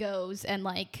our egos and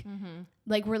like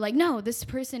we're like, no, this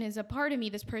person is a part of me.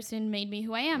 This person made me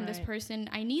who I am. This Right. person,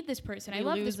 I need this person. We I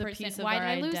love lose this a person. piece of Why our did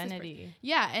I lose identity. this person?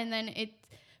 Yeah. And then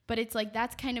but it's like,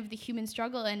 that's kind of the human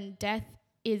struggle, and death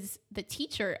is the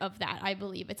teacher of that. I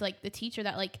believe it's like the teacher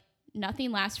that like,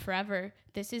 nothing lasts forever.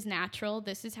 This is natural.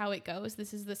 This is how it goes.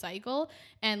 This is the cycle.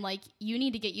 And like, you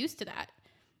need to get used to that.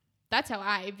 That's how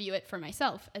I view it for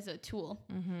myself as a tool.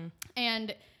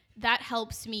 And that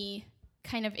helps me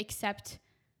kind of accept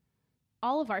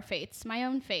all of our fates, my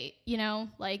own fate, you know,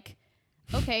 like,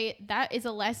 okay, that is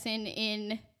a lesson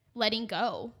in letting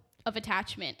go of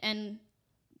attachment. And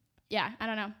yeah, I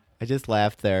don't know. I just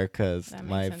laughed there because That makes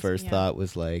my sense, first yeah. thought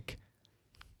was like,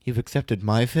 you've accepted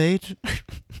my fate?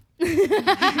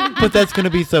 But that's going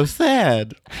to be so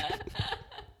sad.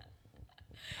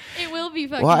 It will be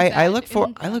fucking Well, I sad.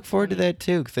 look forward to that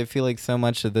too, because I feel like so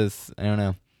much of this, I don't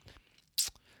know.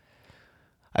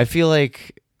 I feel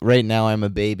like right now I'm a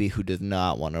baby who does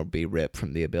not want to be ripped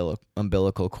from the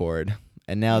umbilical cord.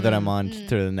 And now that I'm on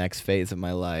to the next phase of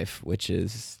my life, which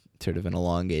is sort of an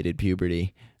elongated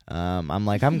puberty, I'm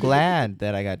like, I'm glad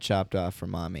that I got chopped off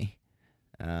from mommy.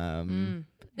 And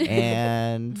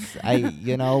I,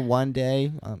 you know, one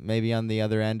day, maybe on the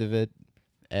other end of it,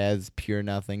 as pure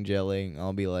nothing jelly,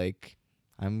 I'll be like,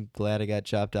 I'm glad I got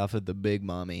chopped off of the big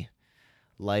mommy.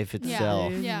 Life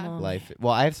itself. Yeah. Life.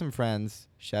 Well, I have some friends.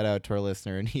 Shout out to our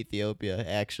listener in Ethiopia,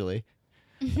 actually.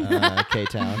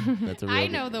 K-Town. That's a real I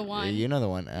know the one. You know the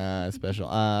one. Special.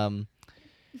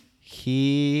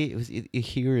 He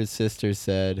or his sister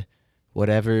said,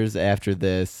 whatever's after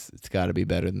this, it's got to be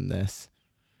better than this.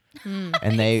 And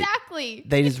Exactly.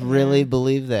 they just really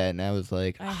believe that, and I was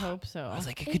like, I hope so. I was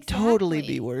like, it could totally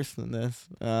Exactly. be worse than this.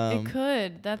 It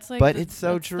could. That's like. but it's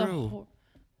so that's the true.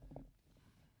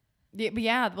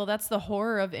 Yeah, well, that's the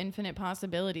horror of infinite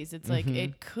possibilities. It's like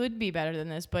it could be better than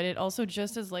this, but it also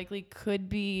just as likely could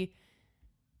be,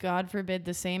 God forbid,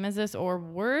 the same as this or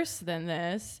worse than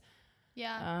this.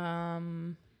 Yeah.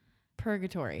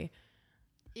 Purgatory.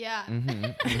 Yeah.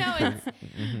 Mhm. No, it's.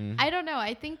 I don't know.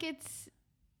 I think it's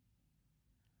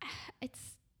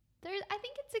there. I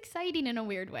think it's exciting in a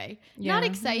weird way. Not Yeah.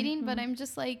 exciting, but I'm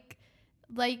just like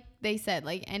they said,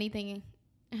 like anything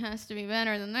has to be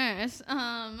better than this.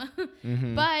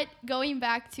 But going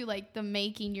back to like the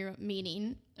making your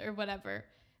meaning or whatever,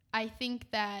 I think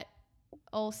that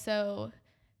also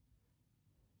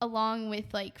along with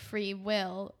like free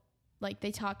will, like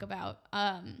they talk about,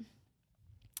 I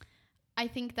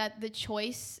think that the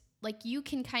choice, like you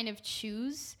can kind of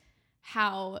choose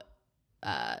how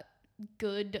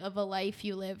good of a life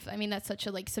you live. I mean, that's such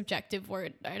a like subjective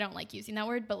word. I don't like using that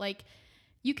word, but like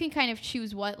you can kind of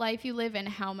choose what life you live and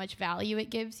how much value it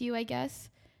gives you, I guess.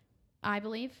 I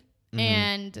believe.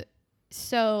 And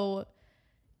so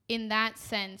in that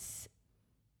sense,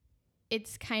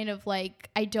 it's kind of like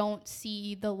I don't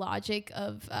see the logic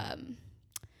of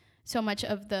so much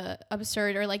of the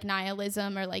absurd or like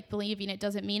nihilism or like believing it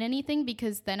doesn't mean anything,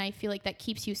 because then I feel like that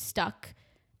keeps you stuck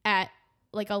at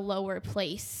like a lower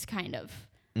place kind of.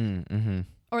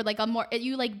 Or like a more,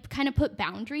 you like kind of put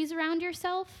boundaries around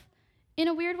yourself in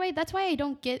a weird way. That's why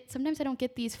sometimes I don't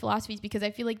get these philosophies, because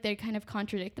I feel like they kind of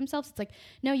contradict themselves. It's like,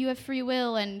 no, you have free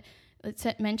will, and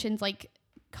it mentions like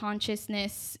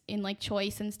consciousness in like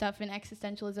choice and stuff in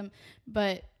existentialism,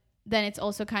 but then it's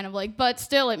also kind of like, but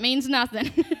still it means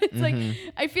nothing. It's like,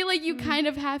 I feel like you kind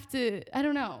of have to, I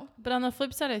don't know. But on the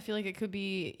flip side, I feel like it could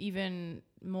be even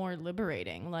more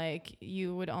liberating. Like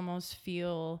you would almost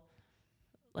feel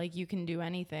like you can do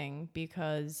anything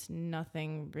because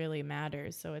nothing really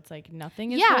matters. So it's like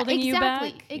nothing is Yeah, holding you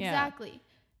back. exactly.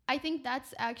 I think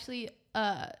that's actually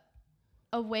a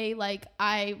way like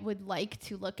I would like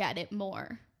to look at it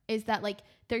more, is that like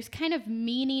there's kind of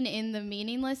meaning in the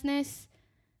meaninglessness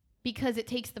because it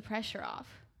takes the pressure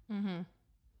off. Mm-hmm.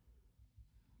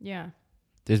 Yeah.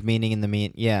 There's meaning in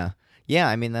the Yeah. Yeah,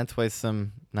 I mean, that's why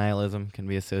some nihilism can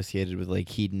be associated with like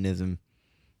hedonism,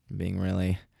 being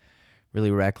really,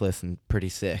 really reckless and pretty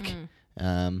sick.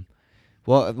 Well,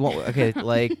 okay,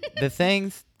 like the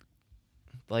things,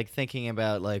 like thinking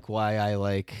about like why I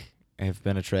like have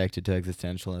been attracted to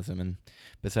existentialism, and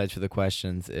besides for the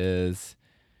questions is,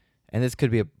 and this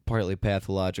could be a partly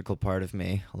pathological part of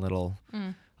me, a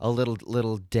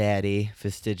little daddy,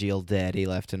 vestigial daddy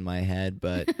left in my head,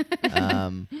 but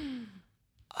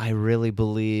I really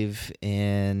believe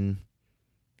in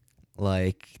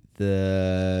like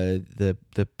the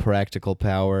practical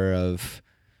power of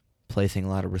placing a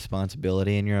lot of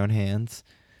responsibility in your own hands.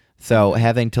 So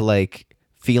having to like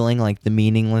feeling like the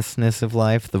meaninglessness of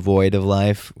life, the void of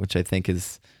life, which I think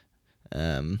is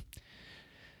a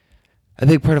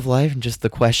big part of life, and just the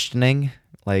questioning.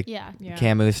 Like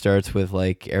Camus starts with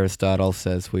like Aristotle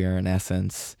says we are in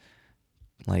essence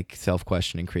like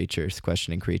self-questioning creatures,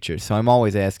 questioning creatures. So I'm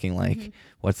always asking like,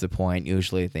 what's the point?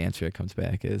 Usually the answer that comes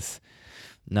back is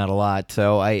not a lot.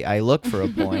 So I look for a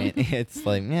point. It's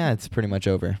like, yeah, it's pretty much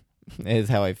over. Is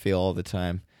how I feel all the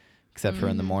time, except for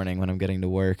in the morning when I'm getting to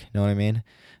work. You know what I mean?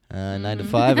 9 to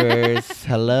 5ers.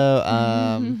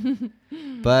 Hello.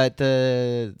 But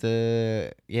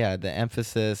the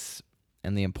emphasis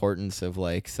and the importance of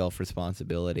like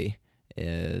self-responsibility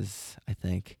is, I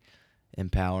think,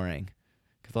 empowering.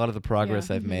 Because a lot of the progress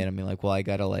I've made, I mean, like, well, I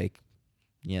gotta like,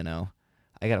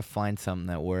 I gotta find something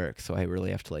that works. So I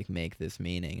really have to like make this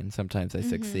meaning, and sometimes I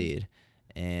succeed,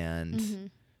 and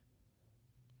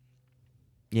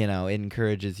it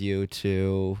encourages you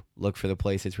to look for the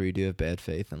places where you do have bad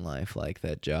faith in life, like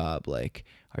that job. Like,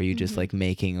 are you just like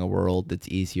making a world that's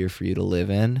easier for you to live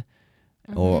in?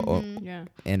 Or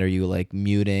and are you like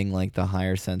muting like the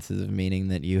higher senses of meaning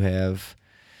that you have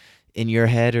in your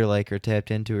head or like are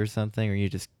tapped into or something? Or are you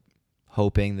just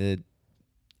hoping that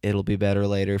it'll be better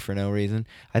later for no reason?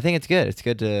 I think it's good. It's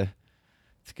good to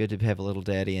have a little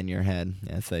daddy in your head,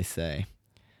 as they say.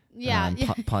 Yeah,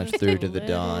 punch through to the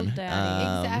dawn.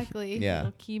 Exactly. Yeah,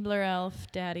 little Keebler elf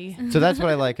daddy. So that's what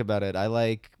I like about it. I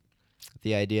like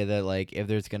the idea that like if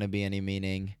there's gonna be any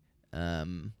meaning,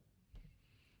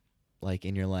 like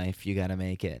in your life, you gotta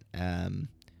make it.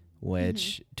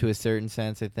 Which to a certain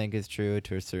sense I think is true.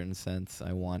 To a certain sense,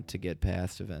 I want to get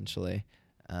past eventually.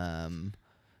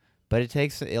 But it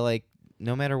takes like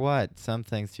no matter what, some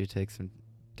things do take some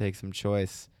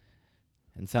choice.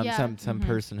 And some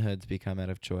personhoods become out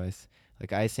of choice.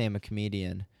 Like I say I'm a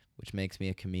comedian, which makes me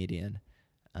a comedian.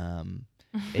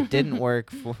 It didn't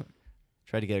work for...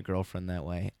 Try to get a girlfriend that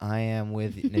way. I am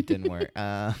with... It didn't work.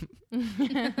 I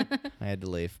had to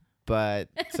leave. But...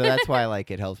 So that's why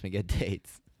it helps me get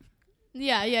dates.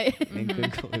 Yeah. In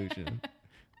conclusion.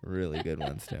 Really good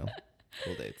ones, too.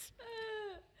 Cool dates.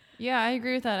 Yeah, I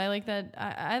agree with that. I like that.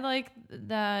 I like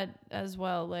that as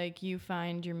well. Like you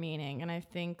find your meaning. And I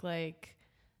think like...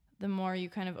 the more you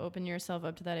kind of open yourself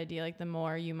up to that idea, like the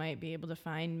more you might be able to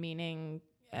find meaning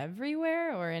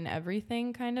everywhere or in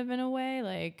everything kind of in a way.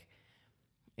 Like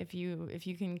if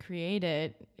you can create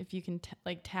it, if you can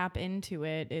tap into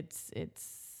it,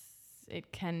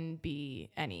 it can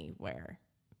be anywhere.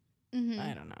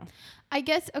 I don't know. I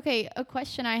guess, okay, a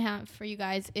question I have for you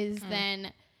guys is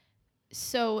then,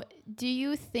 so do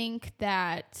you think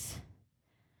that,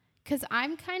 because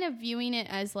I'm kind of viewing it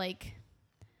as like,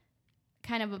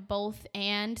 kind of a both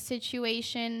and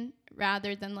situation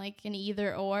rather than like an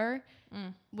either or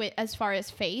as far as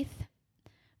faith,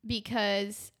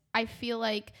 because I feel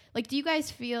like do you guys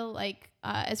feel like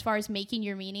as far as making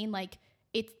your meaning, like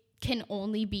it can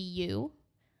only be you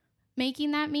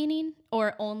making that meaning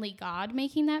or only God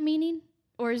making that meaning,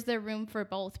 or is there room for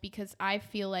both? Because I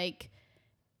feel like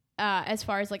as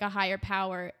far as like a higher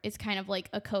power, it's kind of like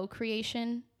a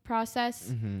co-creation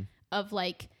process of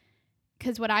like,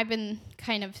 because what I've been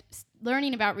kind of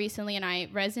learning about recently and I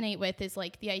resonate with is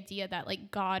like the idea that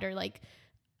like God or like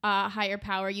higher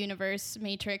power, universe,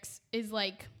 matrix is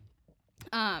like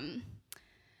kind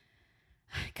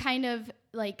of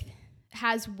like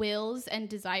has wills and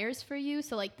desires for you.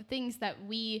 So like the things that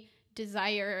we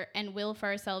desire and will for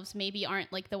ourselves maybe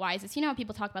aren't like the wisest. You know how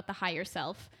people talk about the higher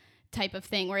self type of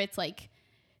thing where it's like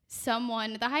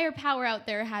the higher power out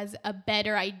there has a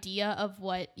better idea of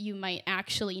what you might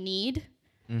actually need.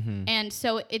 And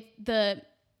so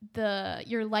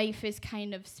your life is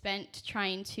kind of spent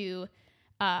trying to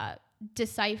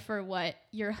decipher what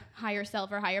your higher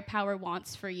self or higher power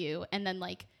wants for you, and then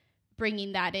like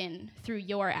bringing that in through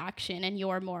your action and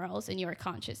your morals and your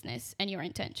consciousness and your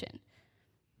intention.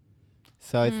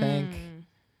 So I think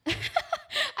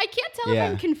I can't tell if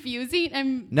I'm confusing.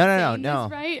 I'm no.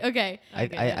 this right? Okay.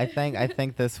 I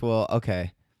think this will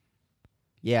okay.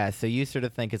 Yeah, so you sort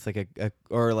of think it's like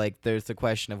or like there's the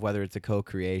question of whether it's a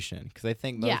co-creation, because I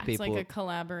think most people it's like a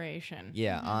collaboration.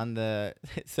 Yeah, on the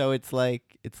so it's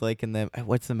like in the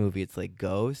what's the movie? It's like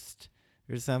Ghost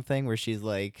or something where she's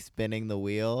like spinning the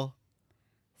wheel.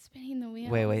 Spinning the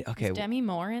wheel. Wait. Okay. Is Demi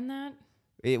Moore in that?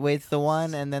 It's the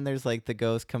one, and then there's like the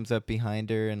ghost comes up behind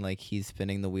her, and like he's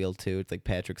spinning the wheel too. It's like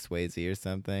Patrick Swayze or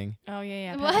something. Oh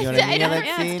yeah. What? You know what I mean? Yeah, That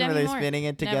it's scene where Demi they're Moore. spinning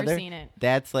it together. Never seen it.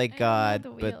 That's like I know God,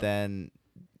 the wheel. but then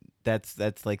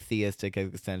that's like theistic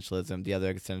existentialism. The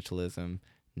other existentialism,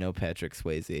 no Patrick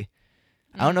Swayze.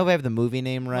 I don't know if I have the movie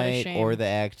name What a right shame. or the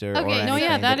actor. Okay, or no, anything,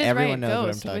 yeah, that but is everyone right. knows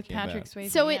Ghost what I'm with talking Patrick about. Swayze.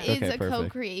 So it yeah. is Okay, a perfect.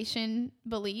 co-creation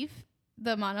belief,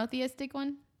 the monotheistic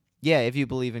one. Yeah, if you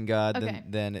believe in God, Okay.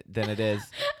 then it is.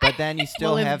 But then you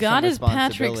still Well, have if God some is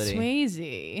Patrick responsibility.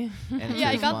 Swayze. And it's Yeah,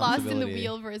 a I got lost in the responsibility.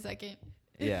 wheel for a second.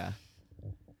 Yeah.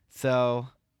 So.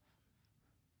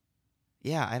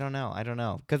 Yeah, I don't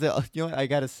know. Because, you know what, I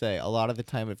got to say, a lot of the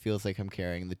time it feels like I'm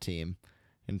carrying the team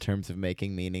in terms of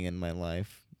making meaning in my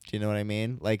life. Do you know what I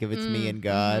mean? Like, if it's me and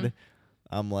God,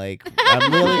 I'm like,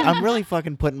 I'm really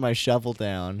fucking putting my shovel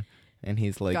down. And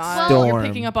he's like, God, storm. you're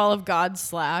picking up all of God's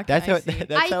slack. That's I how see.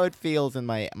 how it feels in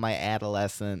my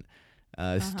adolescent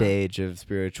stage of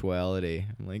spirituality.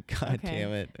 I'm like, God Okay.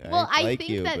 damn it. Well, I like think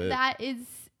you, that but that is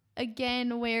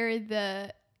again where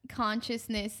the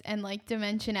consciousness and like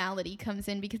dimensionality comes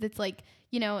in, because it's like,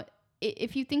 you know,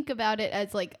 if you think about it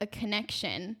as like a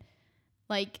connection,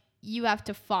 like you have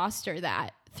to foster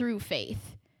that through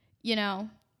faith, you know?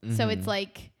 So it's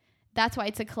like, that's why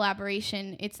it's a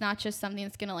collaboration. It's not just something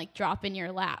that's going to like drop in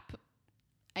your lap,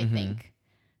 I think.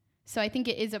 So I think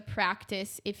it is a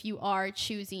practice if you are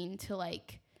choosing to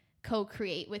like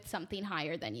co-create with something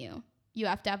higher than you. You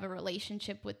have to have a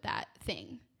relationship with that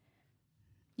thing,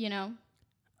 you know?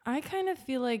 I kind of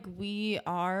feel like we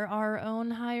are our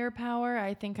own higher power.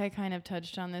 I think I kind of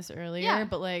touched on this earlier, Yeah.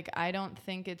 but like I don't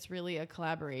think it's really a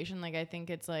collaboration. Like I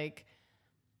think it's like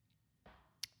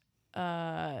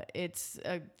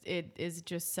it is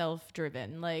just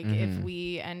self-driven. Like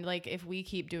if we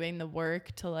keep doing the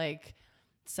work to like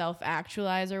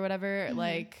self-actualize or whatever,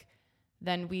 like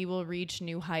then we will reach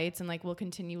new heights, and like we'll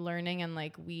continue learning, and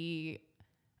like we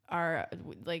are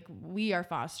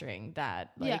fostering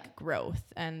that like growth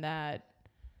and that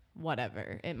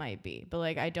whatever it might be. But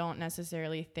like I don't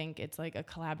necessarily think it's like a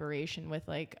collaboration with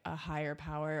like a higher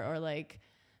power or like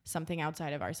something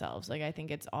outside of ourselves. Like I think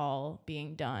it's all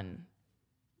being done.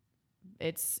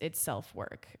 It's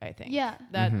self-work, I think. Yeah.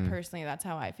 That personally, that's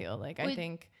how I feel. Like I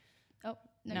think Oh,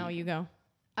 no, you go.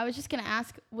 I was just going to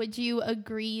ask, would you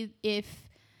agree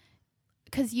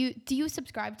because do you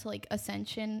subscribe to like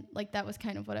ascension? Like that was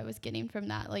kind of what I was getting from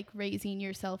that, like raising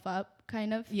yourself up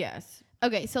kind of. Yes.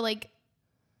 Okay. So like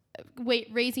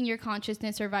raising your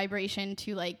consciousness or vibration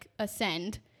to like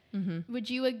ascend. Would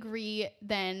you agree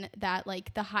then that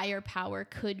like the higher power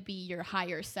could be your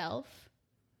higher self?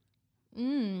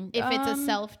 If it's a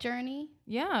self journey?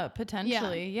 Yeah,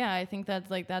 potentially. Yeah, I think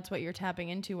that's what you're tapping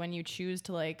into when you choose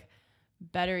to like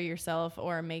better yourself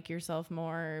or make yourself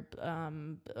more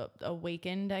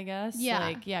awakened, I guess. Yeah.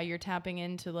 Like, yeah, you're tapping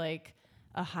into like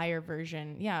a higher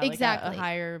version. Yeah, exactly. Like a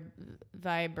higher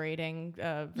vibrating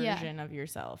version of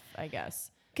yourself, I guess.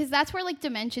 Because that's where like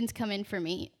dimensions come in for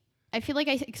me. I feel like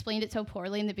I explained it so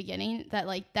poorly in the beginning that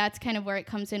like that's kind of where it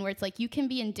comes in, where it's like you can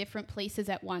be in different places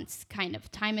at once, kind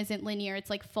of. Time isn't linear. It's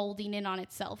like folding in on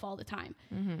itself all the time.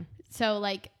 So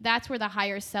like that's where the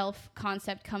higher self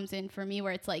concept comes in for me,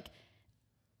 where it's like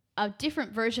a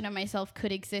different version of myself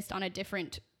could exist on a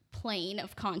different plane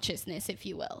of consciousness, if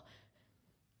you will.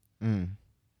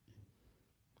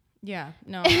 Yeah,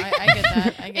 no, I get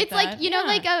that. I get It's that. like, you know,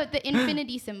 like the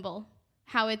infinity symbol.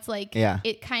 How it's like,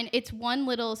 it's one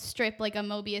little strip, like a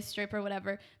Mobius strip or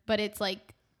whatever, but it's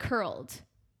like curled.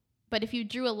 But if you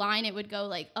drew a line, it would go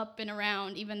like up and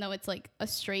around, even though it's like a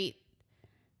straight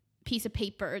piece of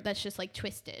paper that's just like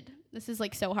twisted. This is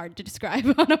like so hard to describe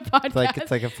on a podcast.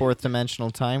 It's like a fourth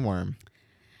dimensional time worm.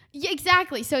 Yeah,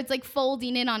 exactly. So it's like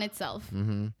folding in on itself.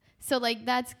 So like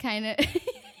that's kind of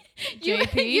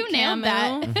JP, you nailed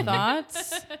that.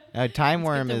 Thoughts? Time Let's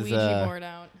worm get the is Ouija board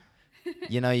out.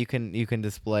 you know, you can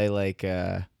display like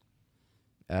a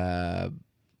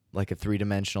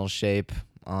 3-dimensional shape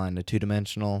on a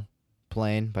 2-dimensional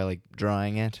plane by like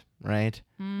drawing it, right?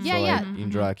 Yeah, so yeah. like, you can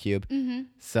draw a cube. Mm-hmm.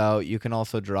 So you can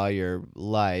also draw your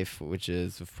life, which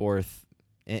is a fourth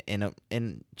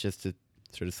in just a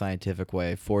sort of scientific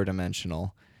way,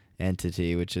 4-dimensional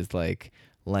entity, which is like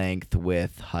length,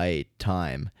 width, height,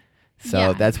 time. So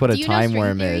Yeah. that's what Do a you know time string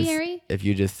worm theory, is. Harry? If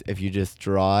you just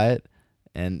draw it,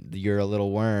 and you're a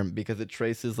little worm because it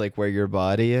traces like where your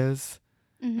body is.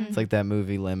 Mm-hmm. It's like that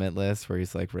movie Limitless where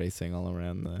he's like racing all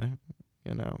around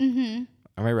Mm-hmm.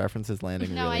 Are my references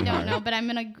landing No, really I don't hard? know, but I'm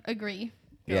gonna agree.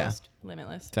 Yeah. Ghost,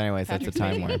 Limitless. So anyways, that's a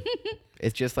Patrick time worm.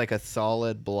 It's just like a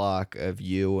solid block of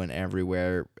you and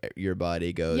everywhere your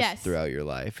body goes Yes. throughout your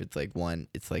life. It's like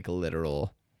it's like a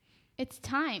literal, It's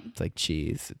time. it's like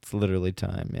cheese. It's literally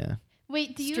time, yeah.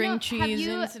 Wait, do you String know? cheese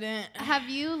incident. Have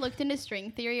you looked into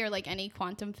string theory or like any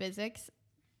quantum physics?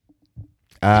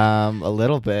 A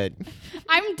little bit.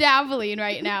 I'm dabbling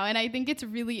right now, and I think it's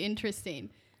really interesting.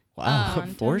 Wow,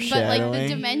 Quantum. foreshadowing. But like the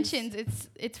dimensions,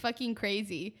 it's fucking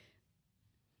crazy.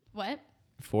 What?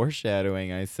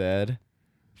 Foreshadowing, I said.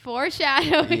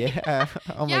 Foreshadowing. Yeah.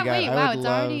 Oh my Yeah, god. wait, I wow, would it's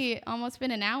love- already almost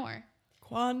been an hour.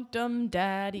 Quantum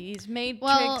daddies, matrix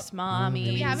Well, mommy.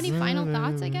 Do we have any final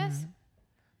thoughts, I guess?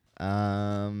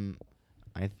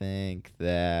 I think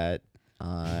that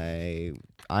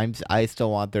I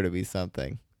still want there to be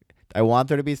something. I want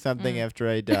there to be something after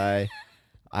I die.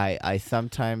 I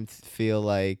sometimes feel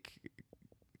like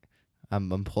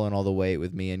I'm pulling all the weight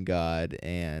with me and God,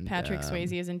 and Patrick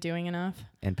Swayze isn't doing enough.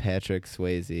 and Patrick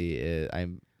Swayze is,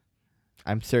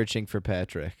 I'm searching for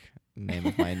Patrick, name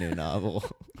of my new novel.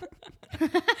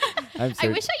 I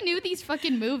wish I knew these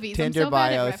fucking movies. Tinder I'm so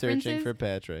bad at bio references. searching for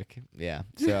Patrick. Yeah.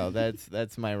 So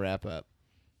that's my wrap up.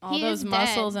 All He those is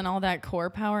muscles dead. and all that core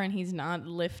power, and he's not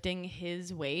lifting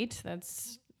his weight.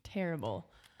 That's terrible.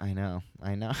 I know.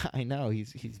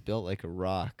 He's built like a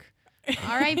rock.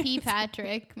 R.I.P.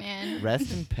 Patrick, man.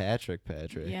 Rest in Patrick.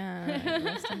 Yeah,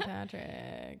 rest in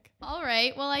Patrick. All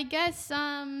right. Well, I guess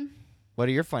What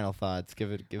are your final thoughts?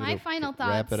 Give it. My final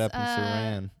Wrap it up thoughts, in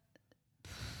Saran.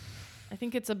 I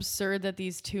think it's absurd that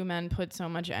these two men put so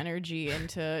much energy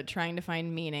into trying to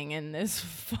find meaning in this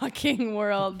fucking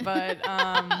world, but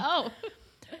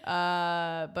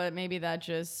but maybe that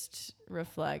just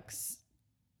reflects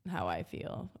how I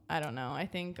feel. I don't know. I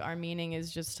think our meaning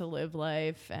is just to live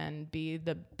life and be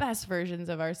the best versions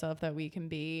of ourselves that we can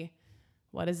be.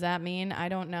 What does that mean? I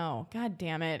don't know. God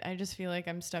damn it. I just feel like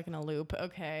I'm stuck in a loop.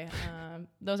 Okay.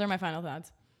 Those are my final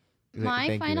thoughts. My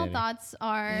Thank you, final Annie. thoughts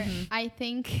are I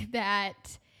think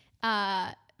that,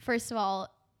 first of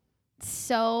all,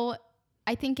 so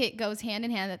I think it goes hand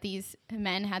in hand that these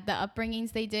men had the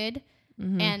upbringings they did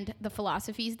and the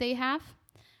philosophies they have.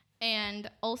 And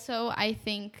also, I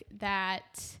think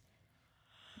that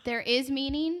there is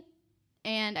meaning,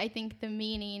 and I think the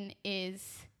meaning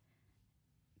is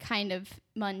kind of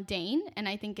mundane, and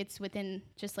I think it's within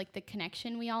just like the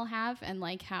connection we all have and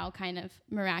like how kind of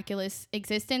miraculous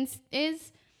existence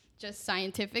is just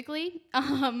scientifically.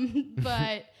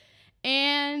 But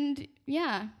and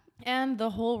yeah. And the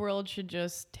whole world should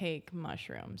just take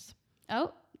mushrooms.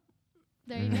 Oh,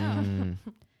 there you go.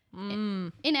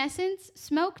 Mm. In essence,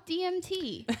 smoke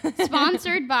DMT.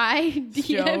 Sponsored by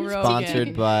Joe DMT. Rogan.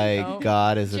 Sponsored by Oh.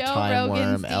 God is a Joe Time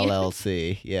Rogan's Worm DMT.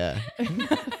 LLC. Yeah.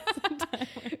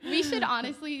 We should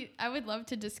honestly, I would love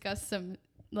to discuss some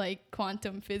like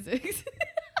quantum physics.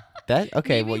 That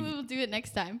okay. Maybe Well, we will do it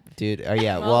next time. dude.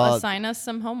 Yeah. Well, Well, assign us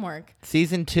some homework.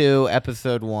 season 2,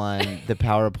 episode 1, the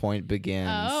PowerPoint begins.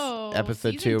 Oh,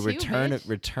 episode season 2, two,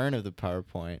 return of the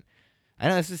PowerPoint. I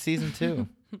know this is season 2.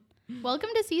 Welcome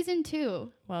to season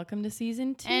 2. Welcome to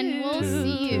season 2. And we'll Two,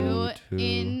 see you two.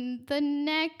 in the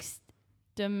next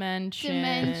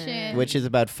dimension. Which is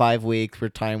about 5 weeks. We're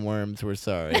time worms. We're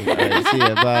sorry. All right, see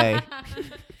ya. Bye.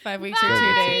 5 weeks or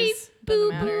 2 days. Doesn't Boo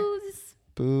matter. boos.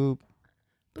 Boop.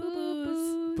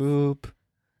 Boos. Boop.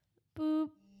 Boop.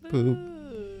 Boop.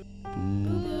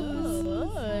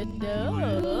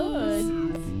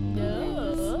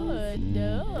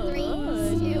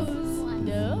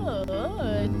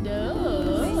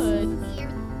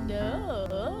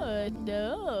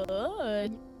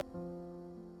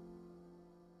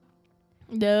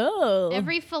 No.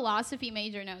 Every philosophy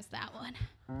major knows that one.